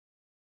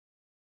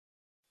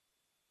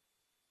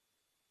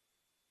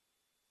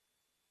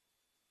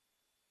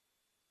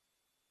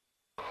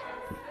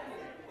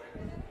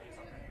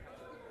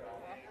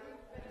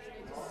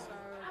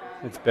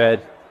It's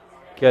bad.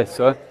 Okay,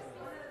 so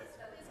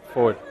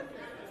forward.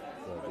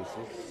 So this is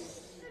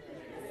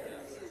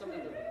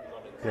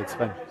Yeah, it's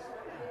fine.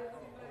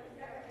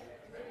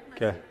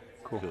 Okay,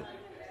 cool. good.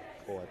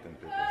 Forward and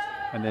reverse.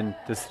 And then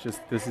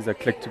this is a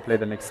click to play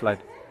the next slide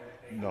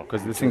No.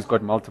 because you this thing's just-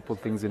 got multiple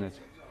things in it.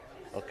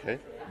 Okay.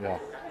 Yeah.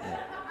 Yeah.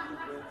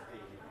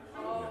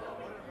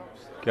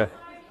 Okay,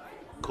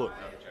 Cool.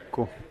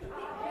 cool.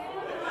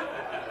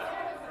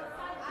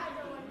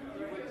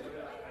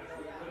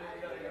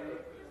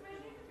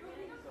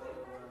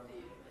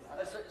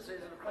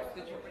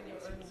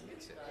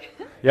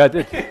 Yeah, I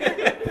did.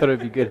 Thought it'd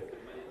be good.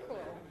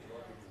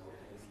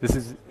 This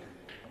is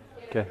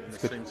okay. It's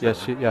good.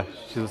 Yeah,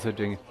 she's also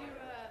doing it.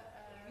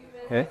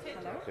 Yeah,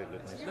 Okay, let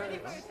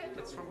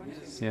me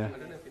see. yeah.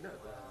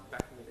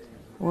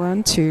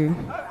 1, 2,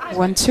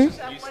 1, 2.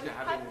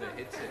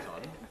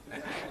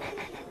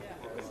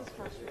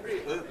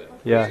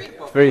 Yeah,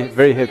 it's very,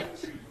 very hip.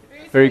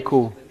 Very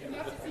cool.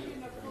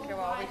 Okay,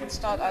 well, we can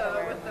start either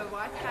way.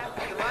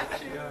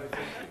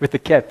 With the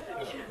cap.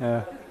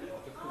 Yeah.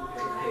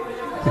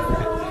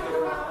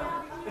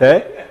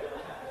 Hey?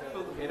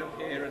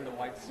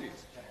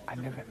 I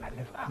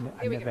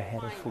never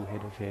had a full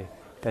head of hair.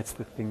 That's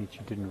the thing that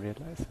you didn't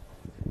realize.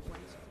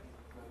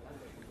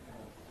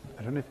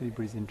 I don't know if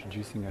anybody's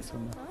introducing us or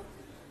not.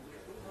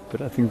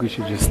 But I think we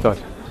should just start.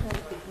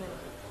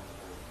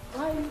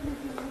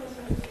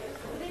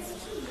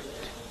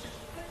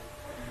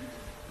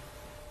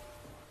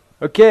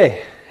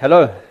 Okay,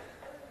 hello.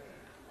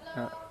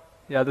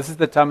 Yeah, this is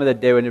the time of the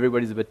day when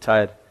everybody's a bit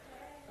tired.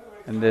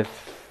 And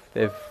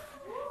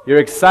you're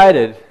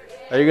excited.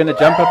 Are you going to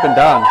jump up and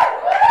down?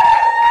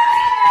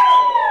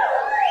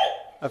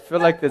 I feel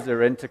like there's a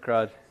renter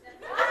crowd.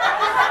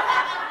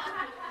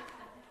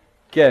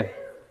 Okay.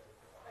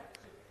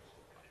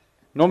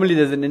 Normally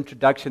there's an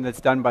introduction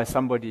that's done by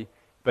somebody,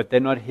 but they're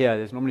not here.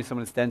 There's normally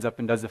someone who stands up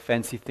and does a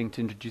fancy thing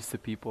to introduce the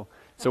people.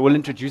 So we'll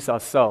introduce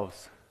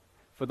ourselves.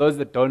 For those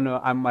that don't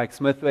know, I'm Mike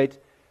Smithwaite,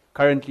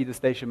 currently the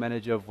station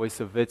manager of Voice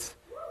of Wits.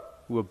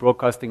 We're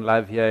broadcasting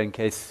live here in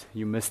case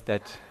you missed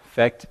that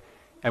fact.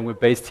 And we're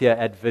based here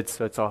at Wits,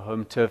 so it's our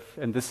home turf.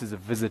 And this is a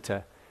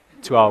visitor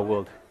to our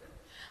world.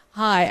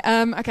 Hi,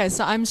 okay,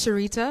 so I'm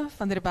Sharita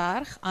van der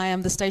Berg. I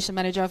am the station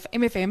manager of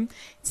MFM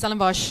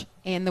Stellenbosch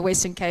in the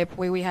Western Cape,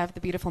 where we have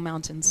the beautiful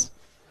mountains.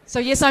 So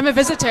yes, I'm a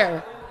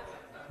visitor.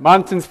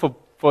 Mountains for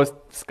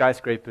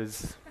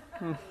skyscrapers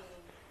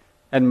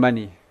and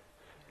money.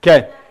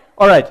 Okay,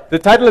 all right. The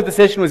title of the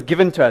session was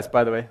given to us,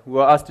 by the way. We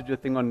were asked to do a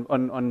thing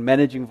on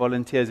managing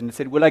volunteers, and it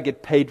said, will I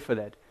get paid for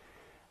that?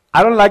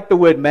 I don't like the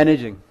word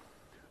managing.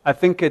 I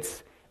think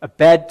it's a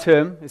bad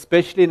term,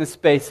 especially in a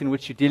space in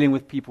which you're dealing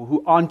with people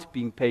who aren't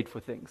being paid for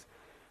things,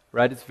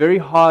 right? It's very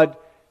hard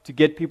to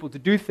get people to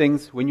do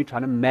things when you're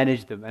trying to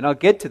manage them. And I'll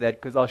get to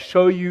that because I'll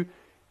show you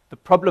the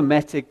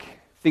problematic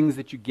things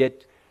that you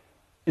get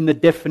in the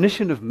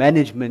definition of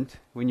management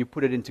when you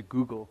put it into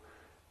Google.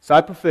 So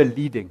I prefer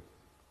leading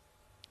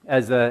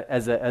as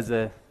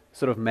a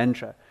sort of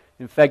mantra.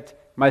 In fact,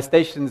 my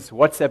station's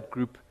WhatsApp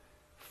group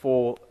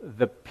for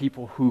the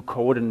people who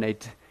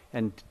coordinate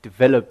and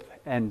develop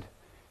and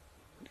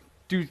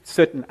do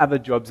certain other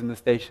jobs in the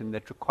station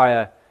that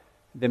require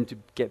them to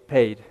get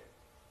paid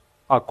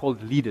are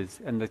called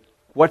leaders. And the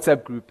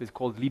WhatsApp group is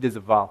called Leaders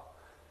of Val,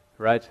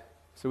 right?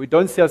 So we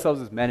don't see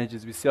ourselves as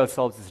managers, we see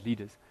ourselves as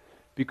leaders.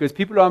 Because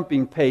people who aren't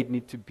being paid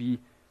you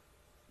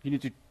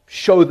need to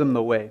show them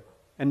the way.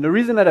 And the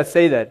reason that I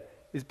say that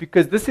is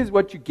because this is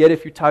what you get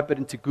if you type it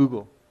into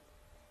Google,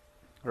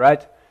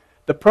 right?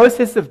 The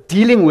process of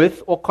dealing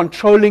with or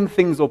controlling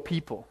things or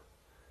people.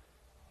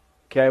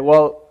 Okay,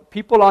 well,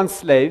 people aren't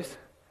slaves.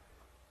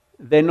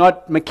 They're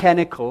not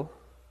mechanical.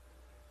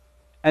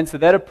 And so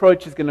that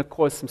approach is going to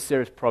cause some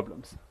serious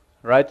problems,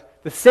 right?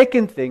 The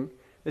second thing,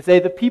 they say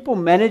the people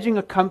managing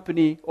a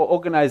company or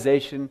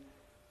organization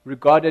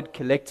regarded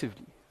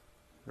collectively,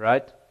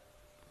 right?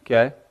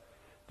 Okay.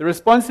 The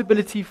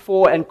responsibility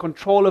for and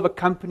control of a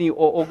company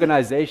or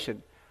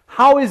organization.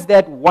 How is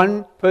that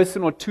one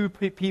person or two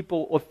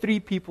people or three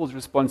people's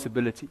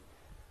responsibility?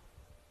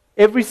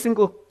 Every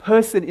single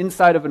person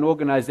inside of an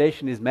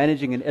organization is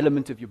managing an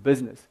element of your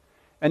business.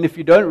 And if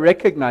you don't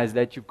recognize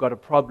that, you've got a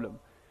problem.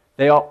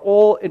 They are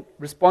all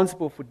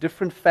responsible for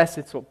different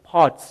facets or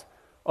parts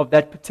of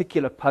that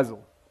particular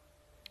puzzle.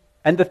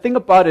 And the thing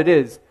about it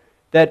is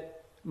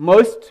that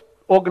most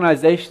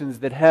organizations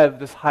that have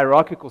this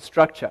hierarchical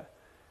structure,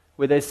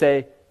 where they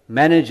say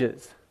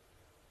managers,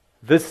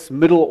 this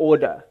middle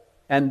order,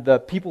 and the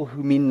people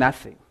who mean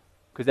nothing,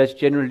 because that's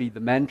generally the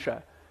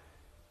mantra,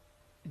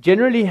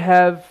 generally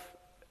have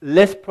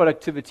less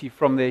productivity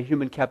from their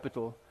human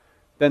capital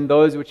than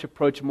those which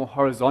approach a more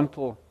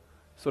horizontal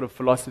sort of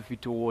philosophy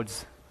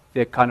towards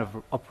their kind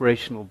of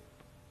operational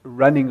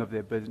running of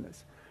their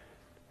business.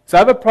 So I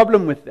have a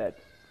problem with that.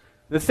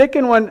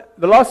 The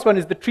last one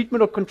is the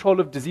treatment or control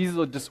of diseases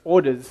or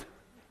disorders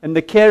and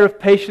the care of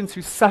patients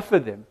who suffer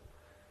them.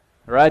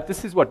 Right?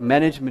 This is what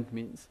management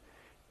means.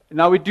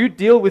 Now, we do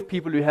deal with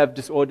people who have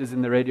disorders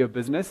in the radio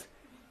business.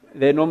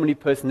 They're normally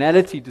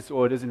personality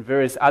disorders and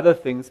various other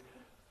things.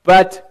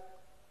 But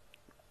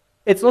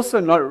it's also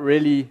not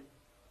really,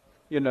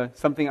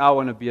 something I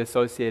want to be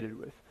associated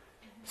with.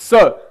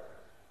 So,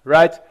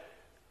 right,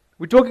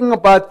 we're talking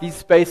about these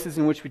spaces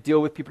in which we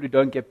deal with people who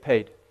don't get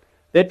paid.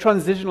 They're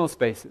transitional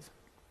spaces.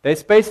 They're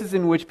spaces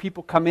in which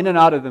people come in and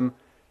out of them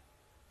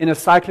on a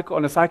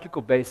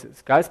cyclical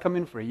basis. Guys come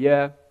in for a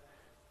year,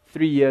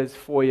 3 years,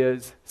 4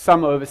 years.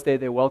 Some overstay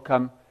their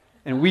welcome,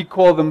 and we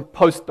call them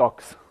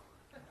postdocs,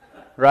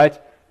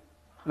 right?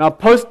 Now,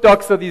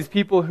 postdocs are these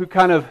people who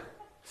kind of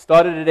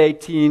started at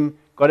 18,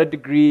 got a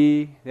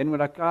degree, then we're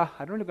like, I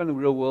don't want to go in the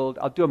real world.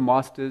 I'll do a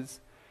master's.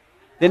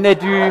 Then they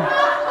do,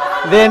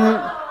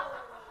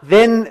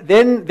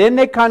 then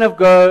they kind of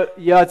go,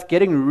 yeah, it's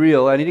getting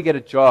real. I need to get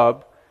a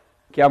job.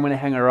 Okay, I'm going to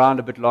hang around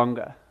a bit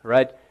longer,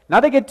 right? Now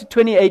they get to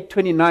 28,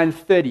 29,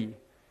 30,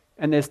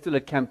 and they're still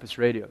at campus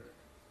radio,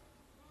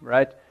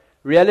 right?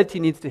 Reality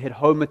needs to hit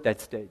home at that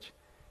stage.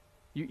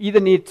 You either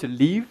need to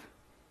leave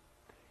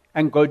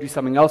and go do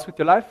something else with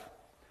your life,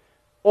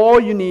 or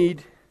you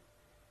need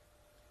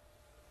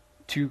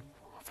to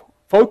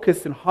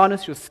focus and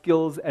harness your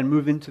skills and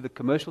move into the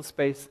commercial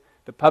space,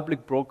 the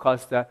public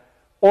broadcaster,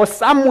 or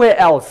somewhere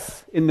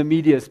else in the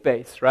media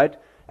space, right?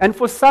 And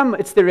for some,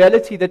 it's the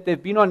reality that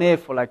they've been on air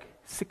for like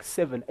 6,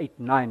 7, 8,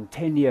 9,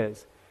 10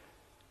 years.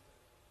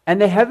 And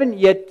they haven't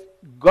yet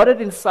got it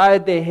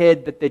inside their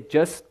head that they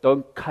just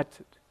don't cut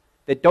it.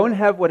 They don't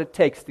have what it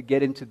takes to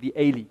get into the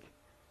A-League,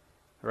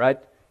 right?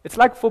 It's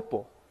like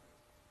football.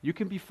 You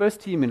can be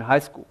first team in high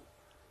school.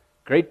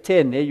 Grade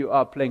 10, there you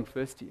are playing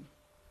first team.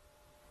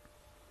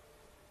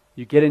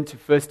 You get into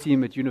first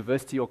team at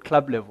university or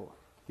club level.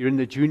 You're in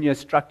the junior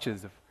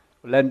structures of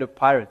Orlando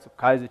Pirates, of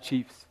Kaizer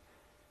Chiefs,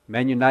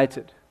 Man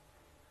United.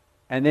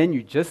 And then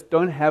you just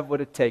don't have what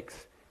it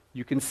takes.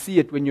 You can see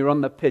it when you're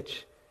on the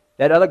pitch.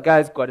 That other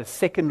guy's got a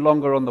second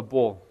longer on the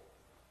ball.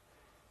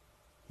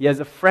 He has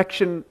a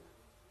fraction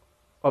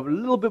of a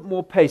little bit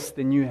more pace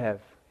than you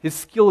have. His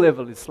skill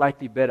level is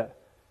slightly better.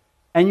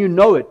 And you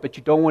know it, but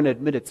you don't want to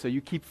admit it, so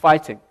you keep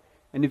fighting.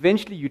 And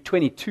eventually you're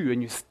 22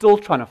 and you're still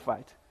trying to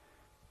fight.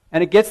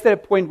 And it gets to a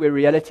point where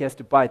reality has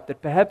to bite,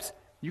 that perhaps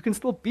you can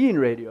still be in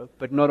radio,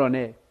 but not on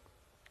air.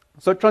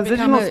 So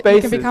transitional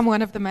spaces. You can become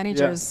one of the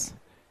managers. Yeah.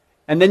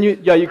 And then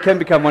you can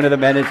become one of the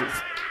managers,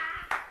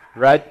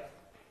 right?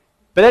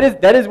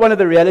 But that is one of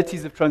the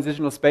realities of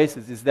transitional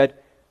spaces, is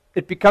that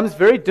it becomes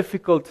very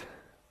difficult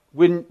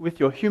with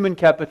your human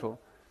capital.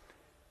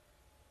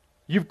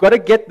 You've got to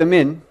get them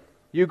in,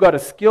 you've got to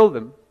skill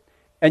them,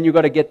 and you've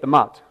got to get them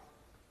out.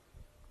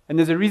 And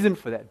there's a reason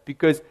for that,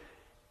 because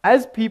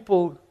as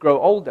people grow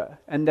older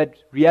and that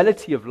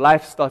reality of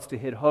life starts to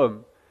hit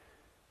home,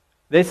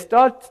 they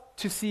start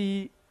to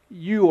see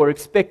you or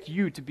expect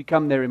you to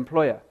become their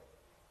employer.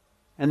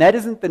 And that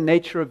isn't the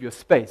nature of your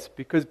space,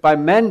 because by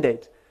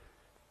mandate,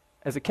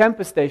 as a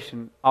campus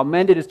station, our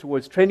mandate is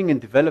towards training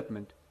and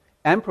development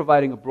and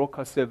providing a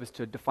broadcast service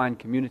to a defined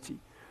community.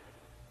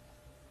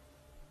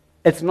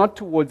 It's not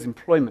towards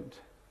employment.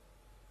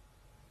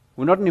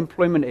 We're not an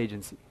employment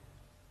agency,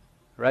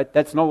 right?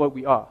 That's not what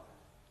we are.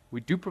 We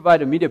do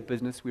provide a media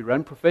business, we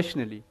run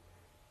professionally,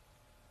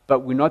 but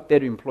we're not there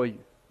to employ you.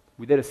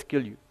 We're there to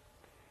skill you.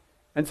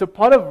 And so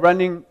part of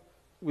running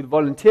with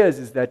volunteers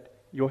is that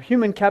your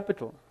human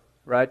capital,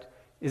 right,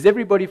 is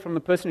everybody from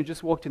the person who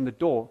just walked in the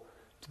door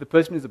to the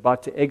person who's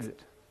about to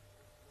exit.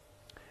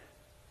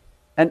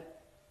 And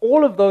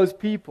all of those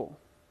people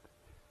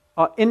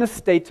are in a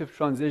state of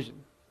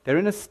transition. They're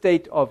in a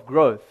state of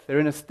growth. They're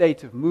in a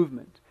state of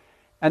movement.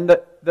 And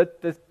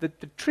the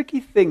tricky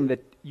thing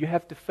that you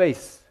have to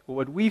face, or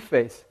what we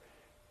face,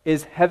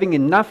 is having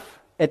enough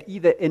at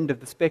either end of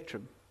the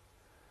spectrum.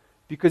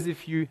 Because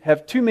if you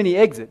have too many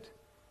exit,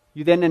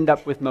 you then end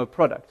up with no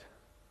product.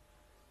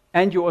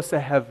 And you also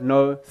have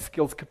no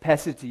skills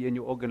capacity in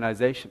your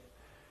organization.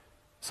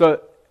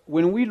 So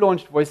when we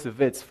launched Voice of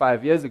Wits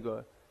 5 years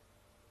ago,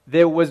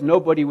 there was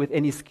nobody with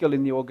any skill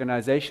in the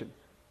organization.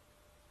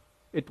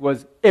 It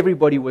was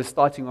everybody was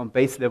starting on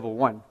base level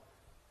 1.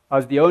 I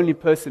was the only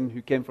person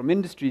who came from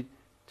industry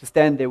to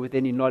stand there with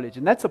any knowledge.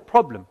 And that's a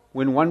problem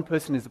when one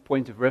person is a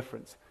point of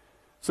reference.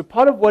 So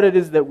part of what it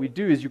is that we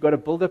do is you've got to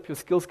build up your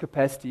skills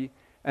capacity.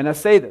 And I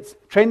say this,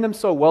 train them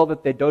so well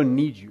that they don't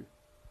need you.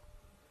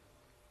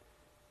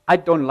 I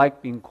don't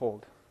like being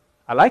called.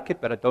 I like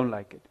it, but I don't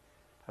like it.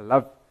 I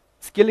love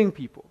skilling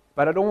people,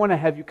 but I don't want to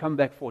have you come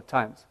back 4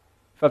 times.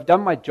 If I've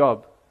done my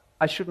job,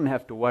 I shouldn't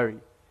have to worry.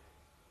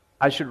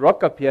 I should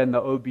rock up here and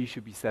the OB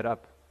should be set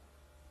up.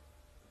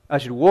 I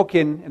should walk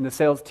in and the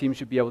sales team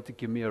should be able to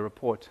give me a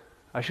report.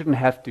 I shouldn't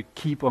have to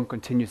keep on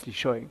continuously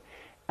showing.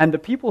 And the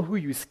people who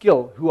you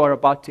skill, who are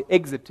about to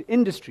exit to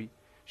industry,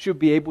 should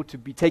be able to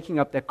be taking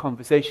up that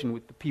conversation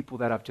with the people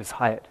that I've just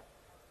hired.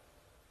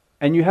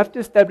 And you have to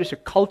establish a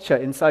culture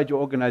inside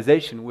your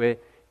organization where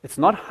it's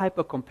not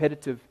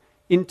hyper-competitive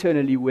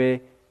internally, where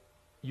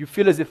you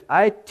feel as if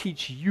I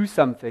teach you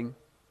something,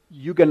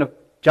 you're going to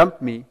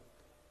jump me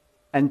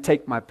and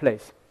take my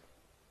place.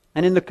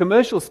 And in the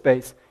commercial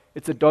space,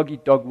 it's a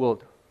dog-eat-dog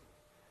world.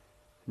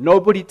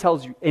 Nobody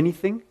tells you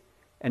anything.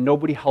 and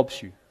nobody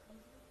helps you.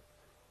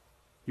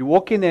 You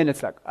walk in there and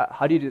it's like,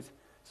 how do you do this?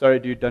 Sorry,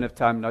 dude, don't have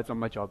time. No, it's not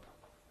my job.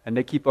 And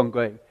they keep on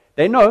going.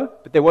 They know,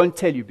 but they won't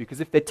tell you,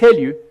 because if they tell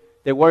you,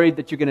 they're worried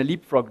that you're going to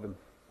leapfrog them.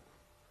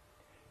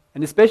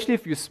 And especially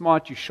if you're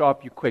smart, you're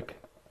sharp, you're quick,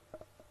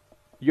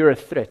 you're a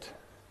threat.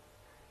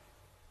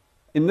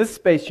 In this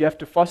space, you have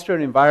to foster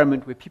an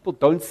environment where people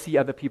don't see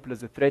other people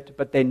as a threat,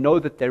 but they know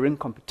that they're in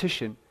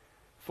competition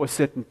for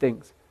certain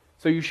things.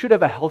 So you should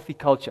have a healthy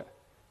culture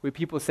where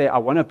people say, I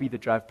want to be the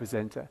drive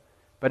presenter.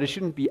 But it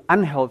shouldn't be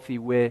unhealthy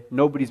where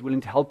nobody's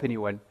willing to help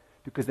anyone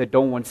because they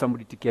don't want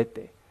somebody to get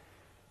there.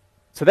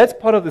 So that's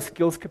part of the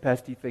skills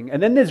capacity thing.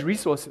 And then there's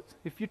resources.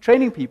 If you're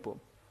training people,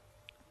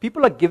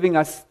 people are giving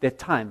us their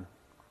time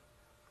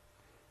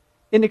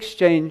in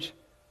exchange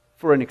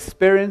for an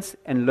experience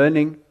and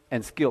learning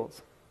and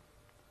skills.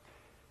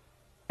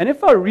 And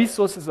if our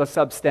resources are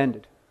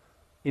substandard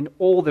in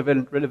all the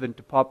relevant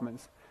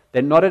departments,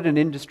 they're not at an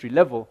industry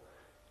level,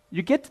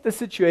 you get to the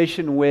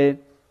situation where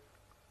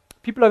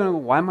people are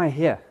going, why am I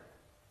here?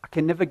 I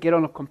can never get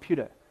on a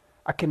computer.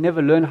 I can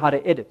never learn how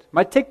to edit.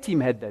 My tech team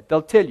had that.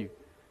 They'll tell you.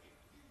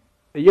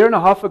 A year and a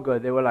half ago,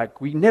 they were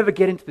like, we never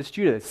get into the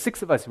studio. There's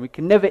 6 of us, and we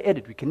can never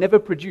edit. We can never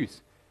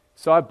produce.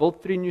 So I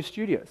built 3 new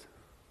studios.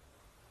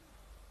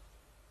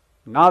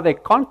 Now they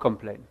can't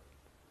complain.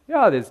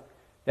 Yeah, they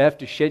have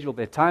to schedule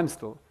their time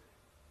still.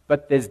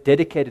 But there's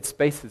dedicated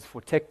spaces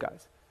for tech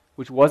guys,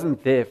 which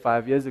wasn't there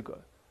 5 years ago.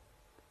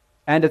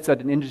 And it's at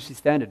an industry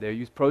standard. They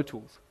use Pro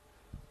Tools.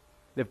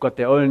 They've got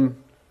their own,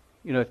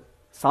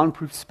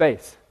 soundproof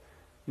space.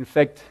 In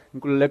fact,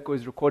 Nkululeko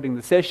is recording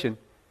the session.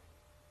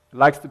 He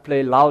likes to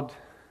play loud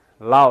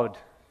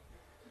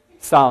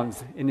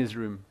sounds in his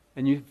room.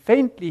 And you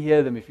faintly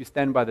hear them if you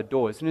stand by the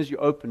door. As soon as you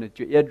open it,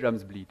 your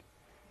eardrums bleed,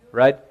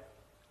 right?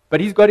 But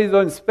he's got his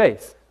own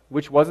space,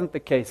 which wasn't the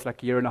case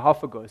like a year and a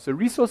half ago. So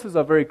resources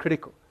are very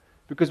critical.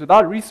 Because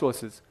without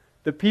resources,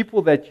 the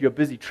people that you're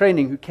busy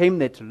training who came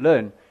there to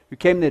learn, who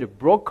came there to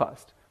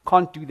broadcast,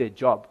 can't do their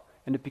job.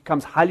 And it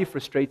becomes highly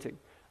frustrating.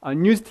 Our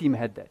news team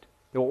had that.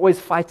 They were always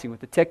fighting with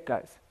the tech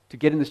guys to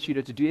get in the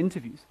studio to do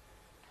interviews.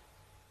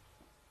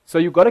 So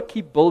you've got to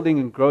keep building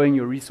and growing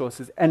your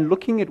resources and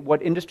looking at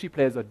what industry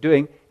players are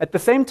doing, at the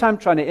same time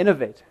trying to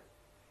innovate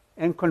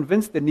and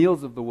convince the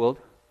Neils of the world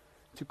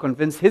to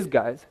convince his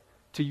guys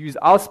to use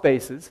our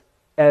spaces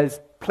as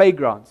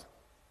playgrounds.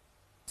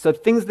 So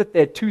things that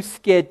they're too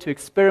scared to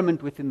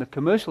experiment with in the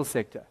commercial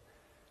sector,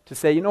 to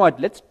say, you know what,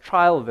 let's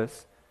trial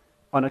this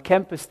on a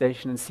campus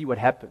station and see what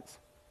happens.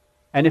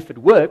 And if it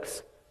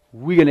works,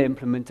 we're going to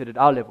implement it at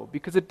our level,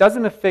 because it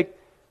doesn't affect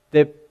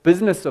the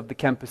business of the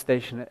campus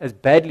station as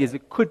badly as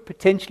it could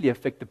potentially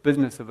affect the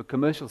business of a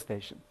commercial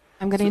station.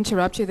 I'm going to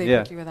interrupt you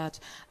there quickly with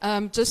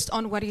that. Just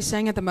on what he's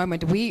saying at the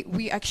moment,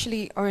 we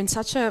actually are in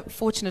such a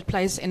fortunate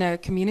place in a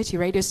community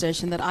radio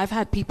station that I've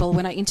had people,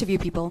 when I interview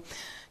people,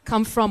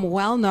 come from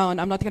well-known,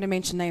 I'm not going to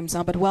mention names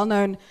now, but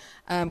well-known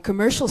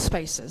commercial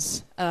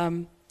spaces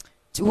to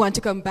want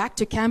to come back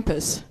to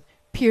campus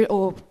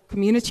or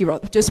community,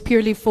 just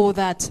purely for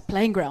that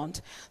playing ground,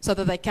 so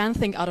that they can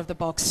think out of the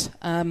box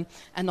and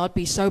not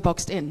be so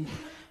boxed in.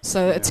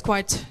 So it's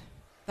quite,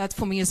 that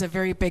for me is a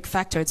very big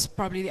factor. It's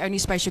probably the only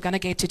space you're going to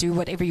get to do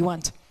whatever you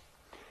want.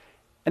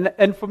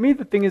 And for me,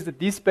 the thing is that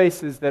these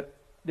spaces, that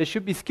there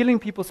should be skilling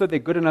people so they're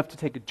good enough to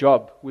take a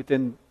job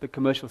within the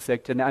commercial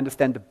sector and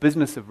understand the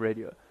business of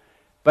radio.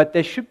 But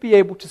they should be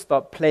able to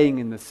start playing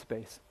in this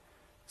space,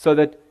 so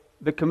that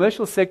the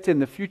commercial sector in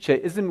the future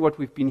isn't what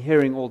we've been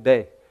hearing all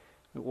day,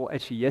 or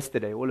actually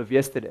yesterday, all of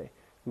yesterday,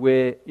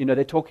 where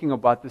they're talking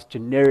about this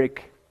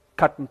generic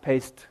cut and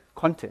paste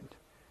content.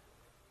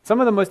 Some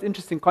of the most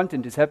interesting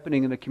content is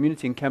happening in the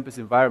community and campus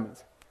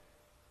environments.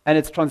 And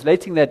it's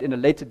translating that in a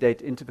later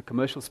date into the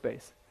commercial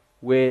space,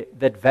 where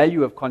that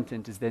value of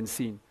content is then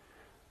seen.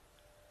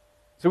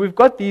 So we've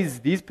got these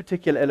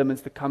particular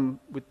elements that come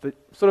with the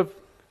sort of,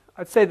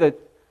 I'd say, the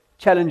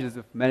challenges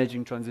of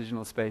managing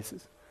transitional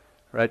spaces,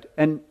 right?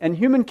 And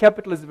human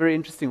capital is a very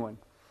interesting one.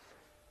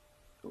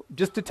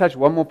 Just to touch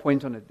one more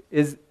point on it,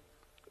 is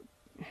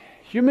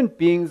human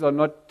beings are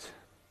not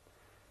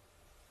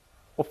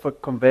off a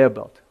conveyor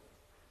belt.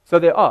 So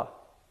they are.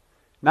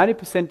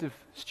 90% of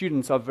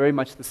students are very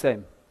much the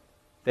same.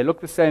 They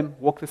look the same,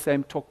 walk the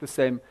same, talk the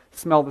same,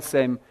 smell the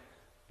same,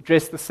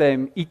 dress the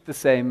same, eat the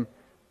same,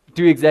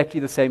 do exactly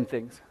the same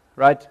things,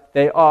 right?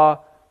 They are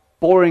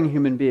boring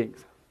human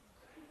beings.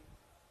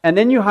 And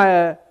then you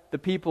hire the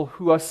people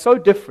who are so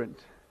different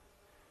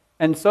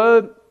and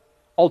so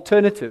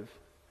alternative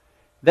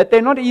that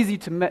they're not easy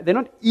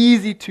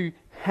to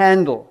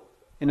handle,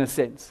 in a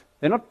sense.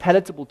 They're not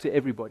palatable to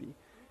everybody.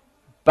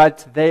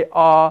 But they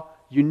are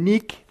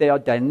unique, they are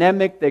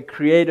dynamic, they're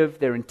creative,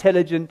 they're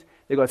intelligent,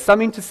 they've got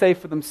something to say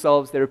for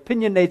themselves, they're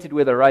opinionated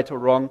whether right or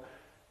wrong,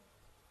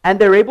 and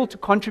they're able to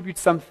contribute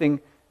something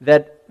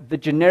that the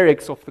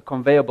generics of the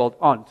conveyor belt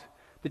aren't.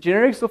 The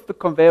generics of the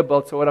conveyor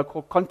belts are what I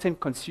call content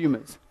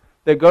consumers.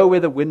 They go where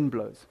the wind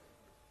blows.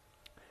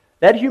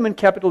 That human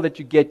capital that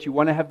you get, you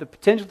want to have the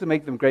potential to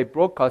make them great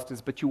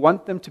broadcasters, but you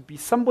want them to be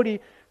somebody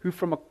who,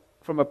 from a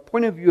from a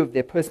point of view of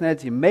their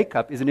personality and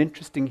makeup, is an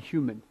interesting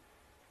human.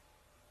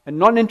 A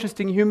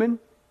non-interesting human,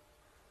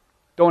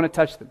 don't want to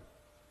touch them,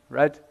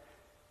 right?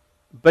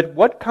 But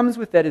what comes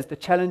with that is the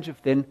challenge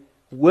of then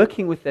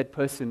working with that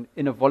person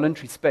in a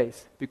voluntary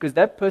space, because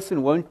that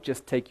person won't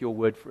just take your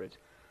word for it.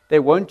 They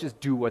won't just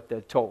do what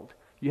they're told.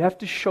 You have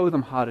to show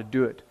them how to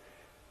do it.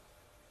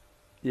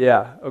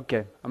 Yeah,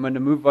 okay. I'm going to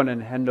move on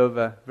and hand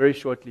over very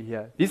shortly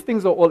here. These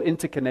things are all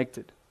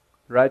interconnected,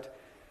 right?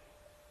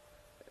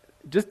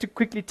 Just to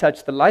quickly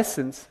touch, the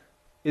license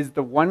is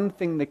the one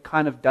thing that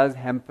kind of does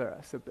hamper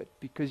us a bit,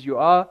 because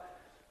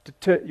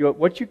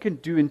what you can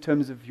do in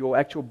terms of your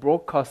actual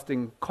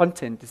broadcasting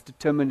content is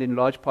determined in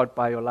large part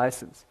by your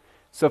license.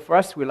 So for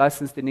us, we're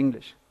licensed in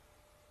English.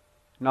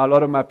 Now, a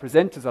lot of my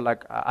presenters are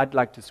like, I'd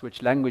like to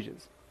switch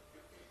languages.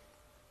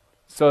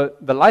 So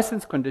the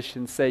license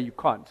conditions say you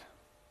can't.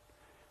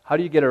 How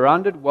do you get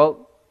around it?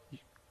 Well,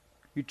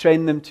 you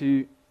train them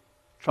to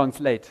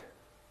translate.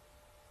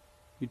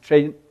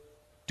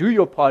 Do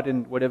your part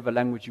in whatever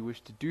language you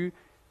wish to do,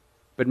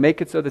 but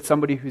make it so that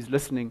somebody who's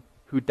listening,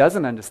 who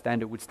doesn't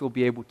understand it, would still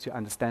be able to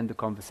understand the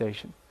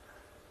conversation.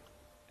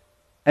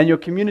 And your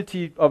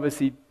community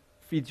obviously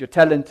feeds your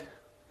talent,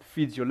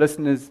 feeds your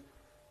listeners.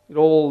 It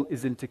all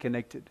is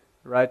interconnected,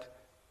 right?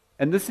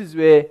 And this is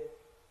where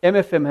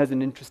MFM has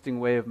an interesting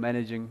way of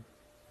managing,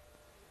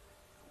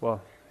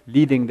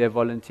 leading their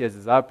volunteers,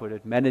 as I put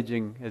it,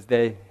 managing, as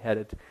they had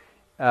it,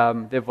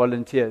 their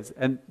volunteers.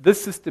 And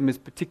this system is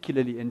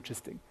particularly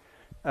interesting.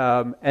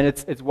 And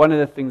it's one of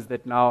the things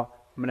that now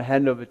I'm going to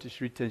hand over to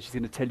Shrita, and she's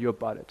going to tell you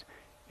about it.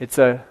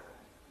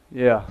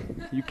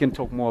 You can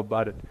talk more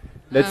about it.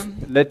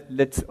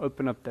 Let's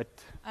open up that.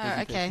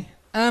 Okay.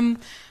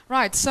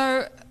 Right,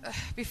 so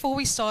before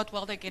we start,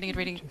 while they're getting it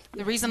ready,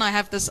 the reason I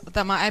have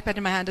my iPad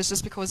in my hand is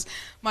just because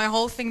my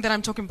whole thing that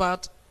I'm talking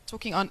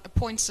on a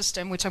point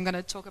system, which I'm going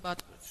to talk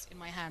about in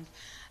my hand.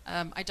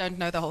 I don't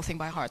know the whole thing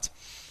by heart.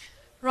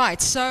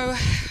 Right, so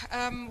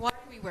why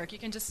do we work? You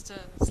can just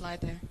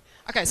slide there.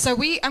 Okay, so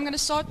I'm going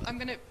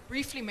to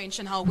briefly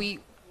mention how we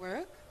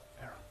work.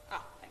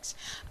 Thanks.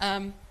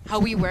 How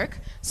we work.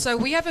 So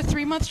we have a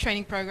 3-month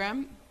training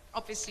program,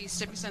 obviously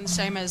the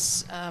same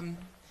as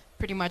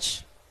pretty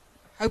much,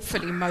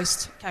 hopefully,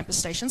 most campus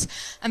stations.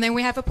 And then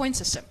we have a point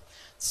system.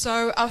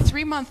 So our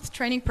 3-month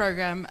training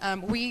program,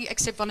 we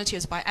accept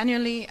volunteers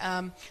biannually.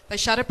 They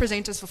shadow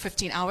presenters for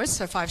 15 hours,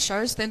 so 5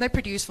 shows. Then they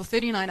produce for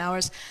 39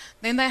 hours.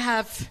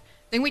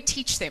 Then we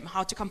teach them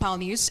how to compile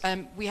news.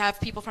 We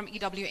have people from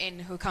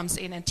EWN who comes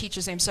in and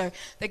teaches them. So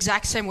the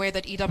exact same way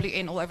that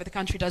EWN all over the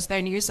country does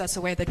their news, that's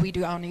the way that we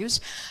do our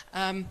news.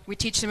 We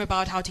teach them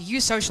about how to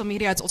use social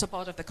media. It's also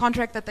part of the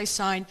contract that they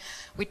sign.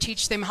 We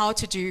teach them how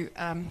to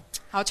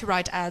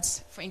write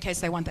ads in case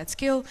they want that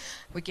skill.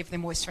 We give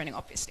them voice training,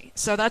 obviously.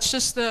 So that's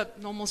just the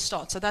normal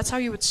start. So that's how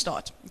you would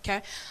start.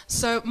 Okay.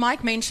 So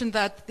Mike mentioned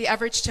that the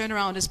average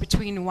turnaround is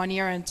between 1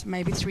 year and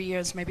maybe 3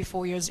 years, maybe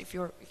 4 years if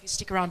you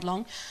stick around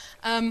long.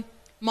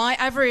 My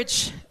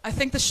average, I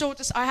think the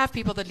shortest, I have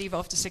people that leave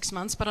after 6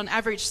 months, but on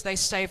average they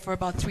stay for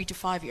about 3 to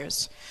 5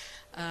 years.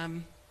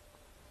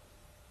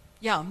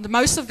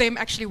 Most of them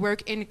actually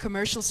work in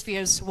commercial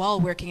spheres while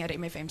working at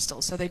MFM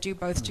still, so they do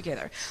both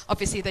together.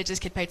 Obviously they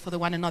just get paid for the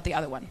one and not the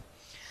other one,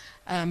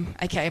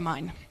 aka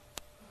mine.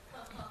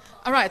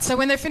 All right, so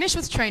when they're finished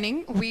with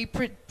training, we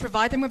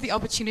provide them with the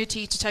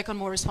opportunity to take on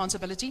more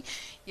responsibility.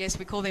 Yes,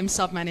 we call them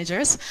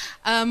sub-managers.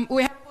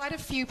 We have quite a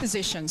few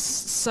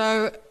positions,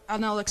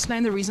 and I'll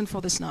explain the reason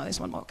for this now.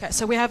 There's one more. Okay,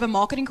 so we have a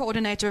marketing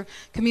coordinator,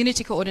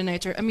 community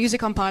coordinator, a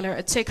music compiler,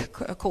 a tech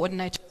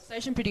coordinator,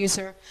 station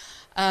producer,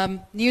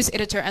 news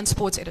editor, and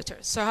sports editor.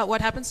 So what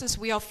happens is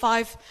we are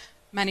 5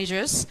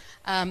 managers.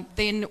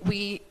 Then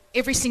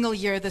every single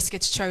year this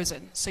gets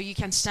chosen. So you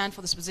can stand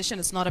for this position.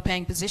 It's not a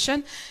paying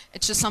position.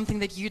 It's just something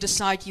that you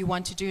decide you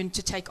want to do and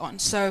to take on.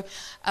 So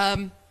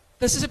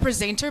this is a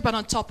presenter, but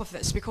on top of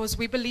this, because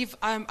we believe,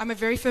 I'm a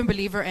very firm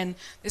believer in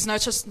there's no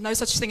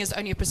such thing as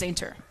only a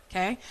presenter,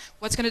 okay?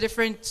 What's going to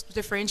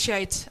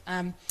differentiate,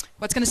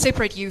 what's going to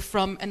separate you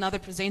from another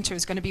presenter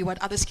is going to be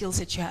what other skill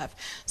sets you have.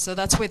 So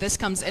that's where this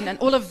comes in. And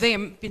all of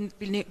them,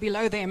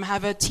 below them,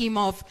 have a team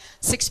of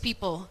 6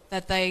 people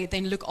that they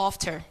then look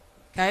after,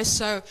 okay?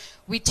 So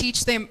we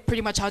teach them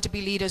pretty much how to be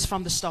leaders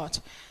from the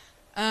start.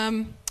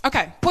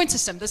 Okay, point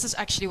system. This is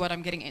actually what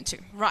I'm getting into.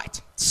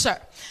 Right, so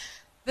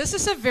this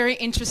is a very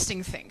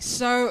interesting thing.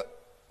 So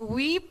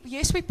we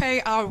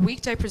pay our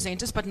weekday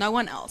presenters, but no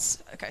one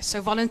else. Okay,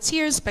 so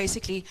volunteers,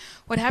 basically,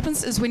 what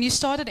happens is when you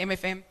start at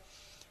MFM,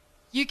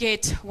 you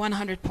get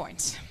 100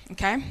 points,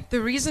 okay?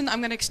 The reason, I'm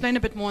going to explain a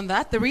bit more on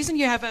that. The reason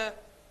we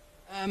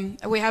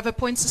have a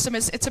point system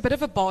is it's a bit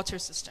of a barter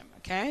system,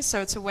 okay? So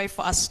it's a way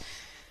for us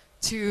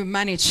to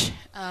manage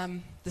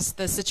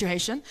the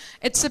situation.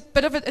 It's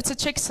a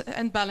checks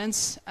and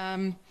balance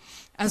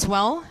as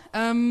well.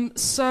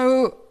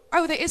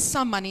 There is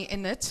some money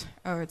in it.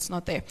 Oh, it's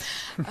not there.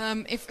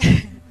 If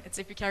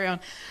you carry on.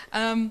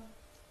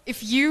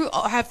 If you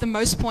have the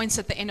most points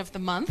at the end of the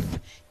month,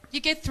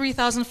 you get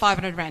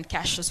 3,500 Rand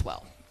cash as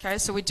well. Okay,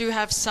 so we do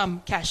have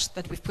some cash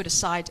that we've put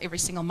aside every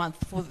single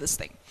month for this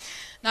thing.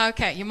 Now,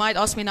 okay, you might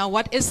ask me now,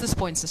 what is this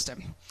point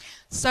system?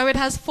 So it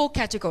has 4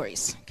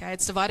 categories. Okay,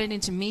 it's divided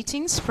into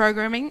meetings,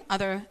 programming,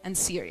 other, and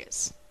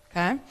serious.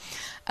 Okay,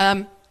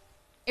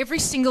 every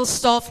single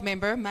staff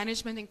member,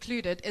 management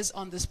included, is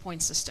on this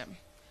point system.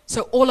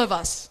 So all of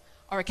us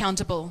are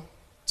accountable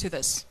to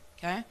this.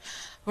 Okay,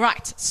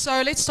 right.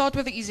 So let's start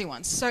with the easy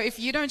ones. So if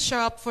you don't show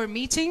up for a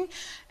meeting,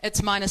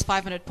 it's minus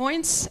 500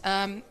 points.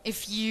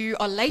 If you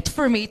are late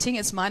for a meeting,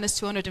 it's minus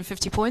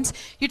 250 points.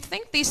 You'd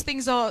think these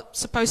things are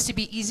supposed to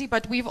be easy,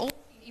 but we've all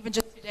seen, even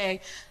just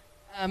today,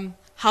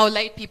 how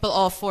late people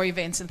are for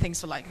events and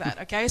things like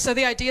that. Okay, so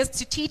the idea is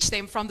to teach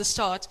them from the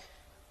start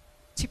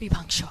to be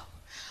punctual.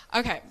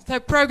 Okay, so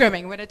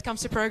programming, when it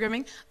comes to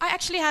programming, I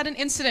actually had an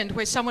incident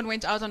where someone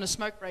went out on a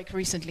smoke break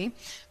recently.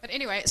 But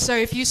anyway, so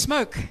if you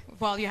smoke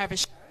while you have a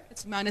show,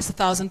 it's minus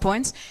 1,000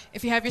 points.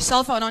 If you have your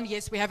cell phone on,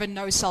 yes, we have a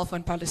no cell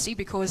phone policy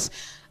because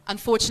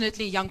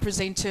unfortunately young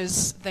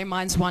presenters, their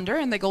minds wander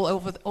and they go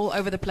all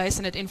over the place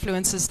and it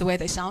influences the way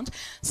they sound.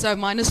 So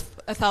minus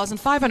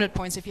 1,500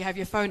 points if you have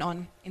your phone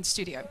on in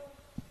studio.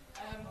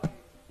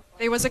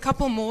 There was a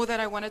couple more that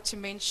I wanted to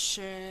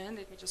mention.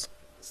 Let me just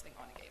put this thing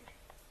on again.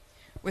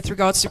 With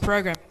regards to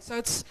programming.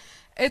 So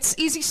it's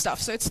easy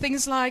stuff. So it's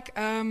things like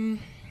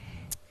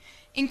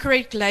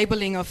incorrect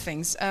labeling of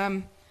things.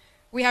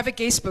 We have a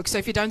guest book, so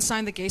if you don't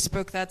sign the guest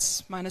book,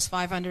 that's minus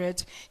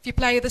 500. If you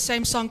play the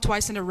same song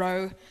twice in a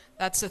row,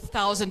 that's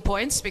 1,000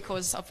 points,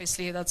 because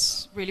obviously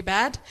that's really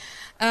bad.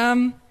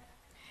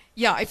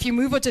 Yeah, if you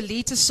move or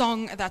delete a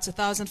song, that's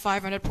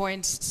 1,500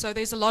 points. So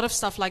there's a lot of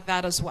stuff like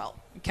that as well,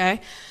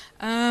 okay?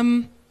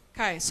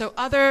 Okay, so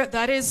other,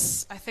 that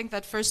is, I think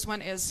that first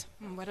one is,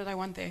 what did I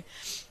want there?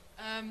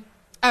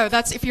 Oh,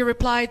 that's if you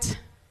reply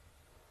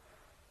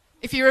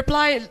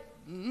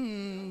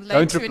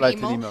late to an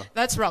email.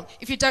 That's wrong.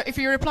 If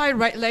you reply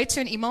late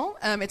to an email,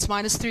 it's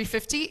minus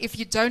 350. If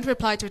you don't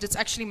reply to it, it's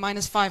actually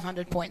minus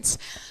 500 points.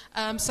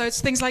 So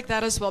it's things like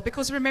that as well.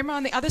 Because remember,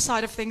 on the other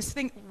side of things,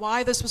 think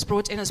why this was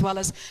brought in as well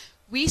as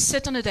we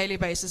sit on a daily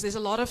basis. There's a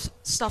lot of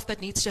stuff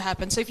that needs to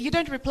happen. So if you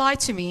don't reply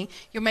to me,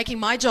 you're making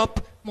my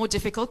job more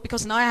difficult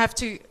because now I have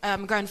to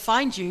go and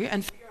find you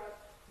and figure out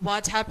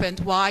what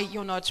happened, why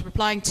you're not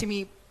replying to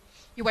me.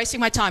 You're wasting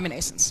my time in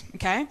essence,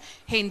 okay?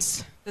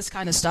 Hence, this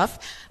kind of stuff.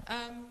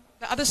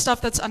 The other stuff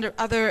that's under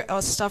other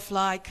are stuff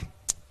like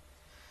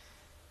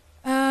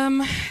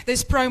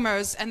there's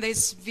promos and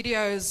there's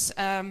videos,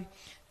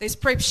 there's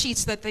prep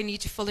sheets that they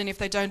need to fill in if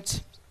they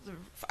don't.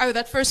 Oh,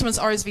 that first one's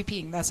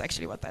RSVPing. That's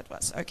actually what that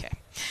was. Okay.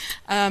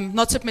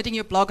 Not submitting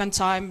your blog on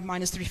time,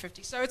 minus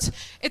 350. So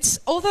it's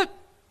all the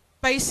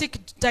basic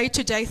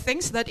day-to-day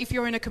things that if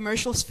you're in a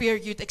commercial sphere,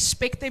 you'd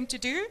expect them to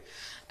do.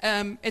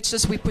 It's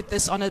just we put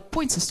this on a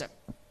point system.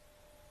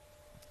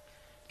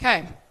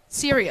 Okay,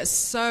 serious.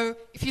 So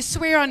if you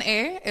swear on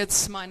air,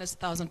 it's minus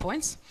 1,000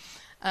 points.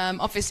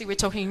 Obviously, we're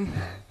talking,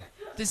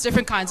 there's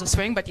different kinds of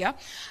swearing, but yeah.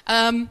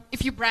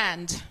 If you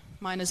brand,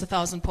 minus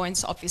 1,000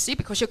 points, obviously,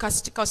 because you're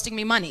costing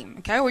me money,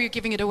 okay, or you're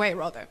giving it away,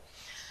 rather.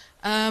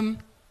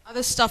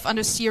 Other stuff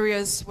under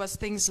serious was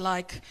things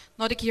like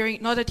not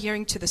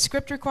adhering to the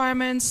script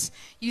requirements,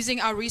 using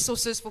our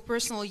resources for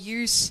personal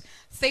use,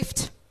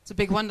 theft. It's a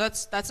big one.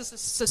 That's a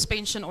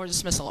suspension or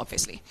dismissal,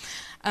 obviously.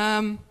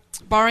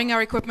 Borrowing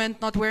our equipment,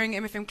 not wearing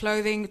MFM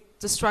clothing,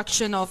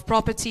 destruction of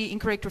property,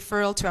 incorrect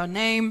referral to our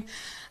name.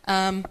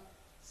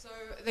 So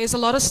there's a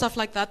lot of stuff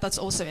like that that's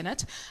also in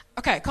it.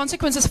 Okay,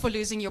 consequences for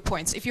losing your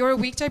points. If you're a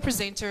weekday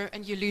presenter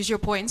and you lose your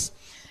points,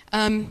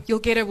 you'll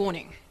get a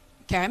warning.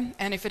 Okay,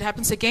 and if it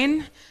happens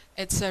again,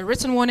 it's a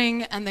written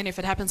warning, and then if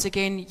it happens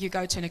again, you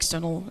go to an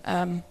external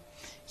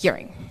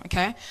hearing,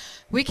 okay?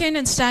 Weekend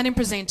and stand-in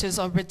presenters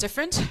are a bit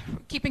different.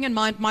 Keeping in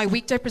mind, my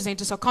weekday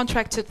presenters are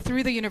contracted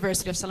through the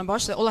University of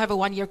Stellenbosch. They all have a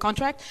one-year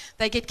contract.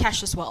 They get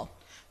cash as well,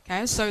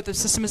 okay? So the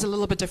system is a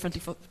little bit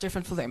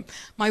different for them.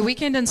 My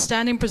weekend and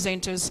stand-in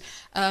presenters,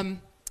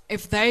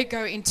 if they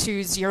go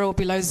into 0 or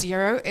below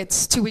 0,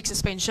 it's 2 weeks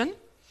suspension.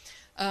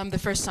 The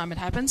first time it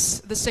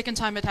happens. The second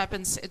time it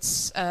happens,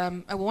 it's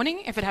a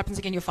warning. If it happens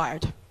again, you're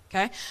fired,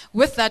 okay?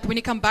 With that, when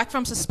you come back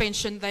from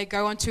suspension, they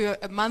go onto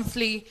a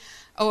monthly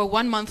or a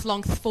 1 month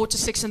long 4 to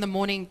 6 in the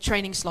morning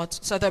training slot.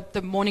 So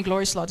the morning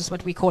glory slot is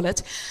what we call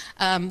it,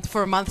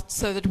 for a month,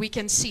 so that we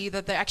can see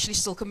that they're actually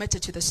still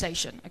committed to the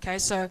station. Okay,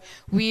 so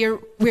we're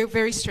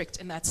very strict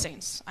in that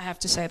sense. I have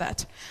to say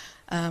that.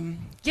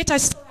 Yet I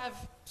still have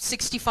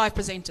 65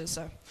 presenters.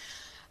 So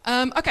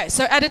okay,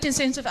 so added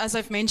incentive, as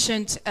I've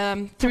mentioned,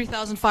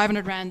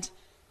 3,500 rand.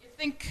 You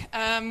think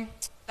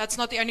that's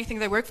not the only thing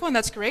they work for, and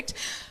that's correct.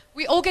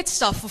 We all get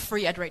stuff for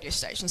free at radio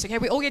stations, okay?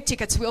 We all get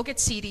tickets, we all get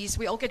CDs,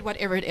 we all get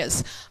whatever it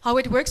is. How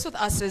it works with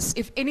us is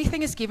if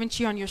anything is given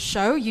to you on your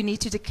show, you need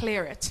to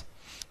declare it,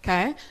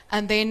 okay?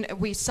 And then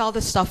we sell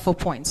the stuff for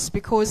points,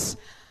 because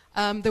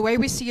the way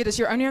we see it is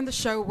you're only on the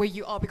show where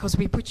you are because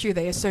we put you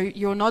there, so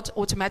you're not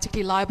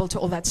automatically liable to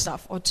all that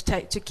stuff or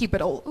to keep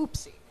it all.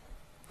 Oopsie.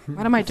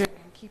 What am I doing?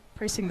 I keep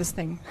pressing this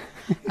thing.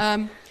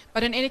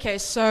 But in any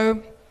case,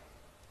 so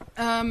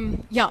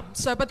Yeah.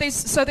 But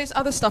there's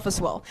other stuff as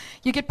well.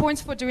 You get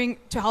points for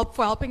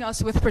helping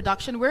us with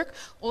production work.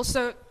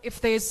 Also, if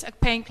there's a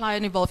paying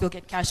client involved, you'll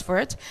get cash for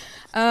it.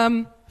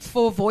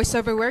 For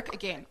voiceover work,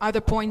 again, either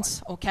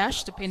points or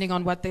cash, depending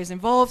on what there's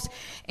involved.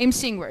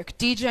 MCing work,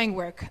 DJing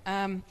work,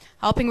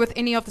 helping with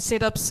any of the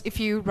setups. If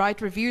you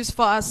write reviews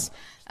for us,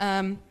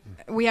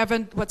 we have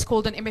what's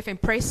called an MFM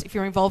press. If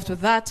you're involved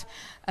with that.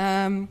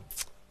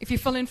 If you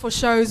fill in for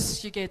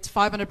shows, you get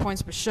 500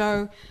 points per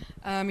show.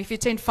 If you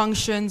attend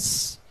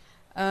functions,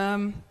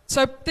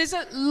 so there's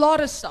a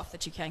lot of stuff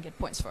that you can get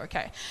points for.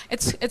 Okay,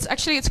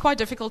 it's quite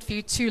difficult for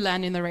you to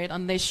land in the red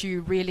unless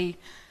you really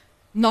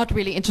not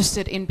really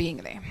interested in being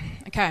there.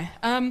 Okay,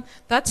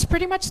 that's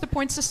pretty much the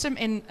point system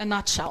in a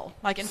nutshell,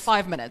 like in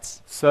 5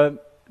 minutes. So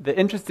the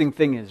interesting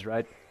thing is,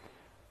 right,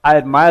 I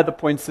admire the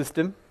point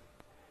system,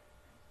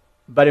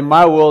 but in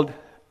my world,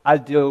 I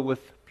deal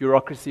with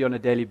bureaucracy on a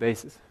daily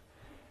basis.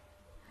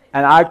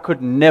 And I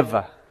could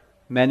never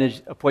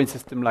manage a point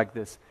system like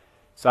this.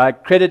 So I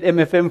credit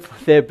MFM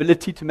for their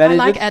ability to manage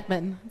it. I like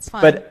admin, it's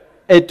fine. But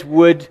it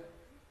would,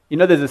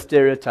 there's a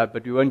stereotype,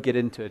 but we won't get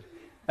into it.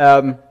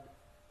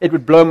 It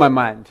would blow my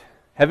mind,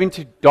 having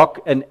to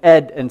dock and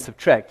add and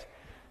subtract.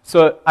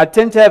 So I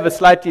tend to have a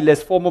slightly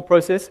less formal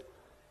process.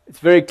 It's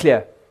very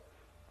clear.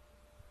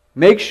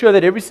 Make sure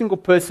that every single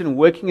person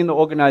working in the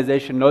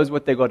organization knows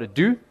what they've got to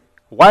do,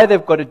 why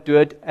they've got to do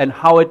it, and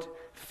how it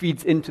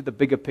feeds into the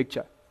bigger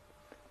picture.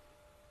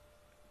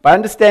 By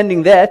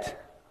understanding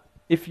that,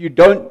 if you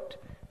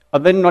are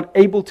then not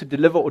able to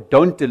deliver or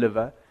don't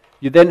deliver,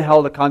 you're then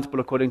held accountable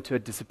according to a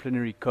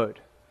disciplinary code,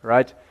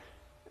 right?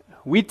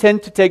 We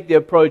tend to take the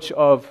approach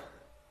of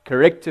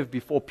corrective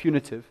before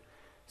punitive.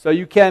 So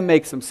you can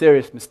make some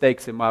serious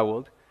mistakes in my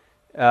world.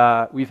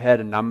 We've had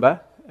a number.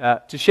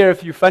 To share a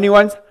few funny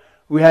ones,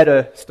 we had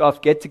a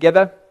staff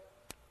get-together.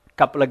 A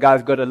couple of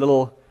guys got a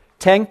little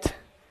tanked,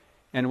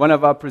 and one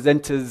of our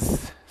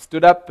presenters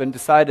stood up and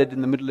decided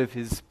in the middle of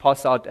his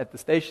pass out at the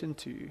station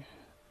to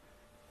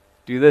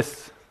do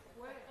this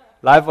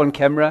live on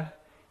camera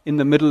in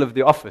the middle of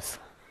the office.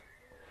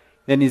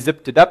 Then he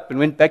zipped it up and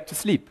went back to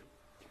sleep.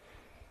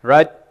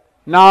 Right?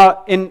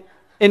 Now, in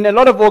a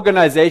lot of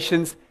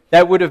organizations,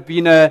 that would have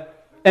been an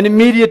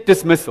immediate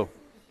dismissal.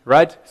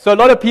 Right? So a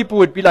lot of people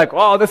would be like,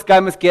 oh, this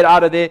guy must get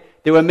out of there.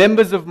 There were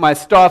members of my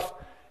staff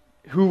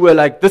who were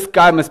like, this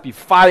guy must be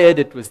fired.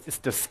 It's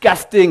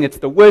disgusting. It's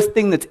the worst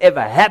thing that's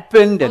ever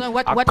happened. And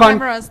what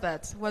camera is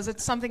that? Was it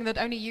something that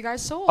only you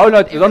guys saw? Oh, no,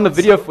 it was on the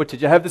video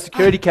footage. I have the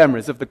security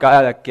cameras of the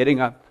guy like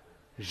getting up,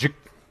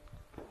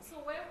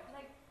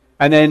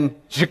 and then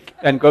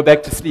and go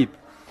back to sleep.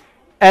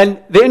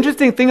 And the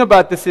interesting thing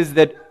about this is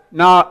that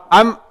now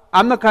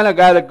I'm the kind of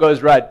guy that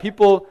goes, right,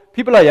 people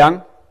are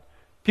young,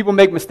 people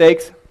make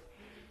mistakes,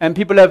 and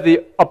people have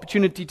the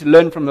opportunity to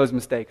learn from those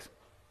mistakes.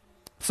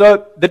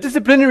 So the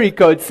disciplinary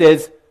code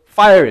says,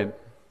 fire him.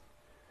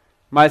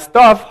 My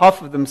staff,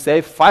 half of them say,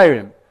 fire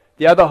him.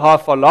 The other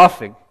half are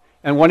laughing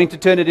and wanting to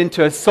turn it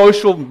into a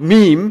social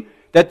meme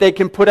that they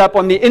can put up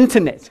on the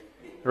internet,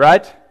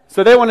 right?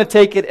 So they want to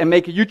take it and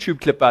make a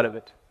YouTube clip out of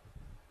it,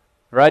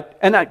 right?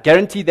 And I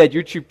guarantee that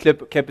YouTube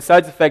clip, okay,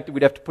 besides the fact that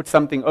we'd have to put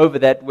something over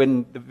that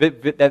when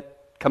that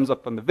comes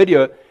up on the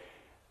video,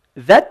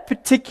 that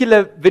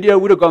particular video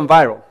would have gone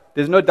viral.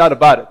 There's no doubt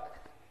about it.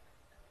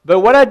 But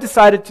what I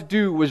decided to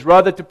do was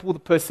rather to pull the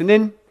person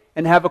in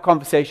and have a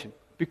conversation.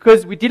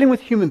 Because we're dealing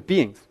with human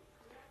beings.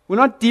 We're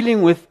not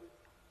dealing with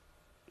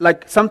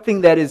like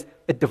something that is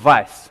a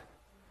device,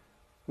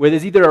 where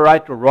there's either a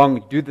right or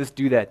wrong, do this,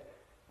 do that.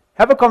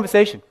 Have a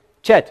conversation,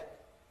 chat.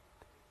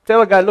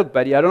 Tell a guy, look,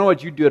 buddy, I don't know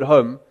what you do at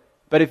home,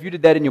 but if you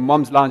did that in your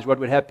mom's lounge, what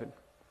would happen?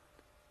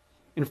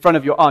 In front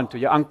of your aunt or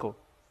your uncle.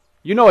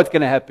 You know what's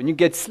going to happen. You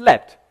get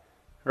slapped,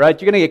 right?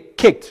 You're going to get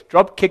kicked,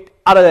 drop kicked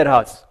out of that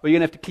house, or you're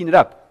going to have to clean it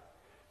up.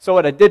 So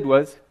what I did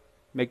was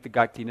make the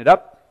guy clean it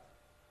up.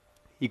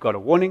 He got a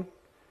warning,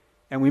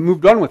 and we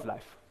moved on with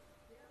life,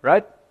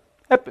 right?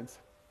 Happens.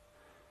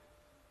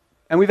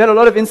 And we've had a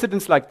lot of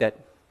incidents like that,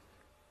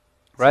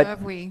 right? So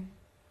have we.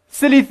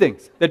 Silly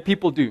things that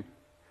people do,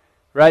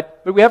 right?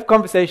 But we have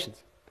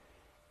conversations.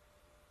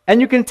 And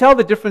you can tell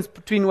the difference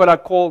between what I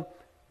call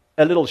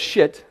a little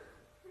shit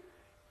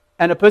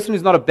and a person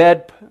who's not a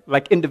bad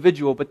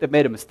individual, but they've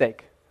made a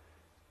mistake.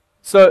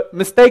 So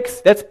mistakes,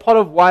 that's part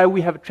of why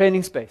we have a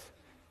training space.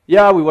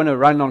 Yeah, we want to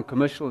run on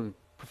commercial and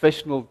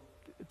professional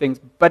things,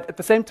 but at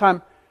the same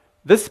time,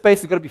 this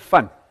space has got to be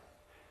fun.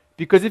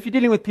 Because if you're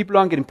dealing with people who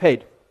aren't getting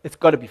paid, it's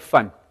got to be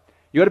fun.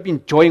 You've got to be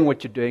enjoying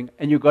what you're doing,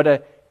 and you've got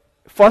to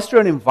foster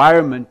an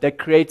environment that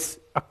creates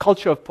a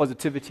culture of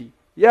positivity.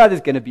 Yeah,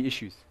 there's going to be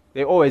issues.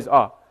 There always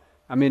are.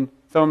 I mean,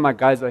 some of my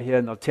guys are here,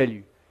 and they'll tell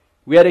you.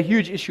 We had a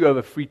huge issue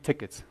over free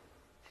tickets.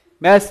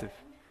 Massive.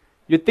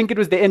 You'd think it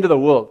was the end of the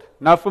world.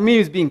 Now, for me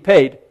who's being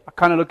paid, I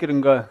kind of look at it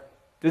and go,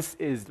 this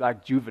is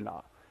like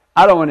juvenile.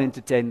 I don't want to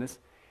entertain this.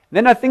 And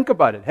then I think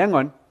about it. Hang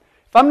on.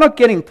 If I'm not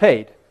getting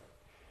paid,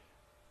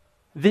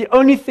 the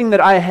only thing that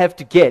I have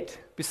to get,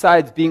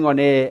 besides being on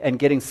air and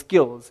getting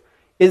skills,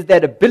 is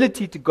that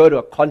ability to go to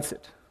a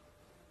concert.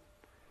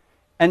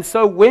 And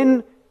so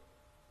when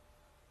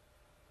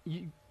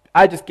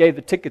I just gave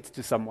the tickets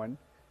to someone,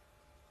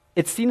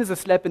 it's seen as a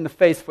slap in the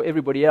face for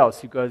everybody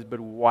else who goes, but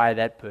why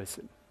that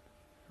person?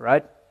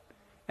 Right?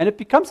 And it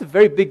becomes a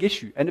very big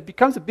issue. And it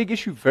becomes a big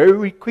issue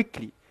very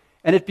quickly.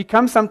 And it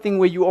becomes something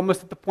where you're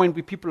almost at the point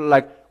where people are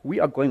like, we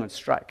are going on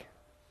strike.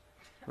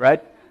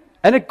 Right?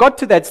 And it got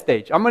to that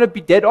stage. I'm going to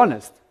be dead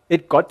honest.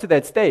 It got to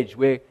that stage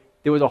where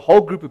there was a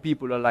whole group of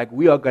people who are like,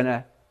 we are going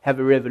to have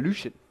a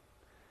revolution.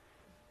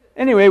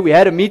 Anyway, we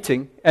had a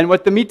meeting. And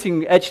what the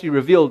meeting actually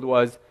revealed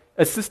was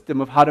a system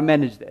of how to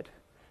manage that.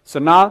 So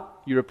now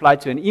you reply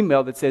to an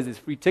email that says there's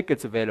free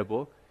tickets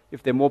available.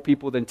 If there are more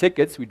people than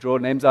tickets, we draw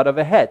names out of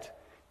a hat.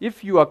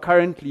 If you are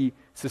currently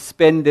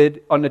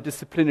suspended on a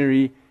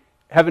disciplinary,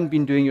 haven't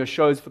been doing your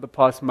shows for the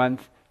past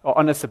month, or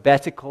on a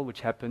sabbatical,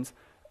 which happens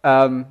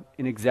in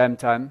exam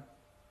time,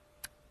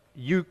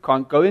 you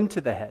can't go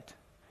into the hat.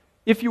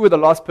 If you were the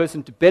last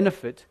person to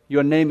benefit,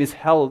 your name is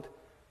held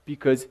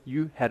because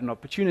you had an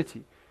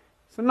opportunity.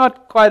 So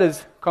not quite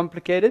as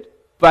complicated,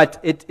 but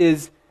it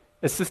is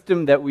a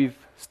system that we've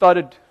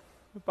started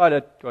about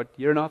a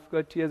year and a half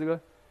ago, 2 years ago,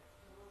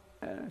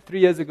 3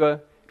 years ago.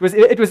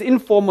 It was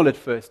informal at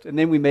first, and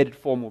then we made it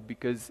formal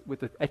because with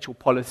the actual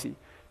policy,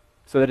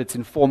 so that it's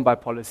informed by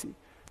policy.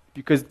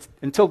 Because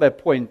until that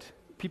point,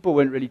 people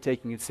weren't really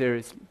taking it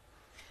seriously.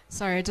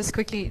 Sorry, just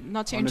quickly,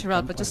 not to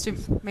interrupt, but just to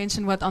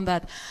mention what on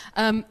that.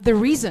 The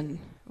reason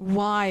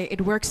why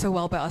it works so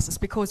well by us is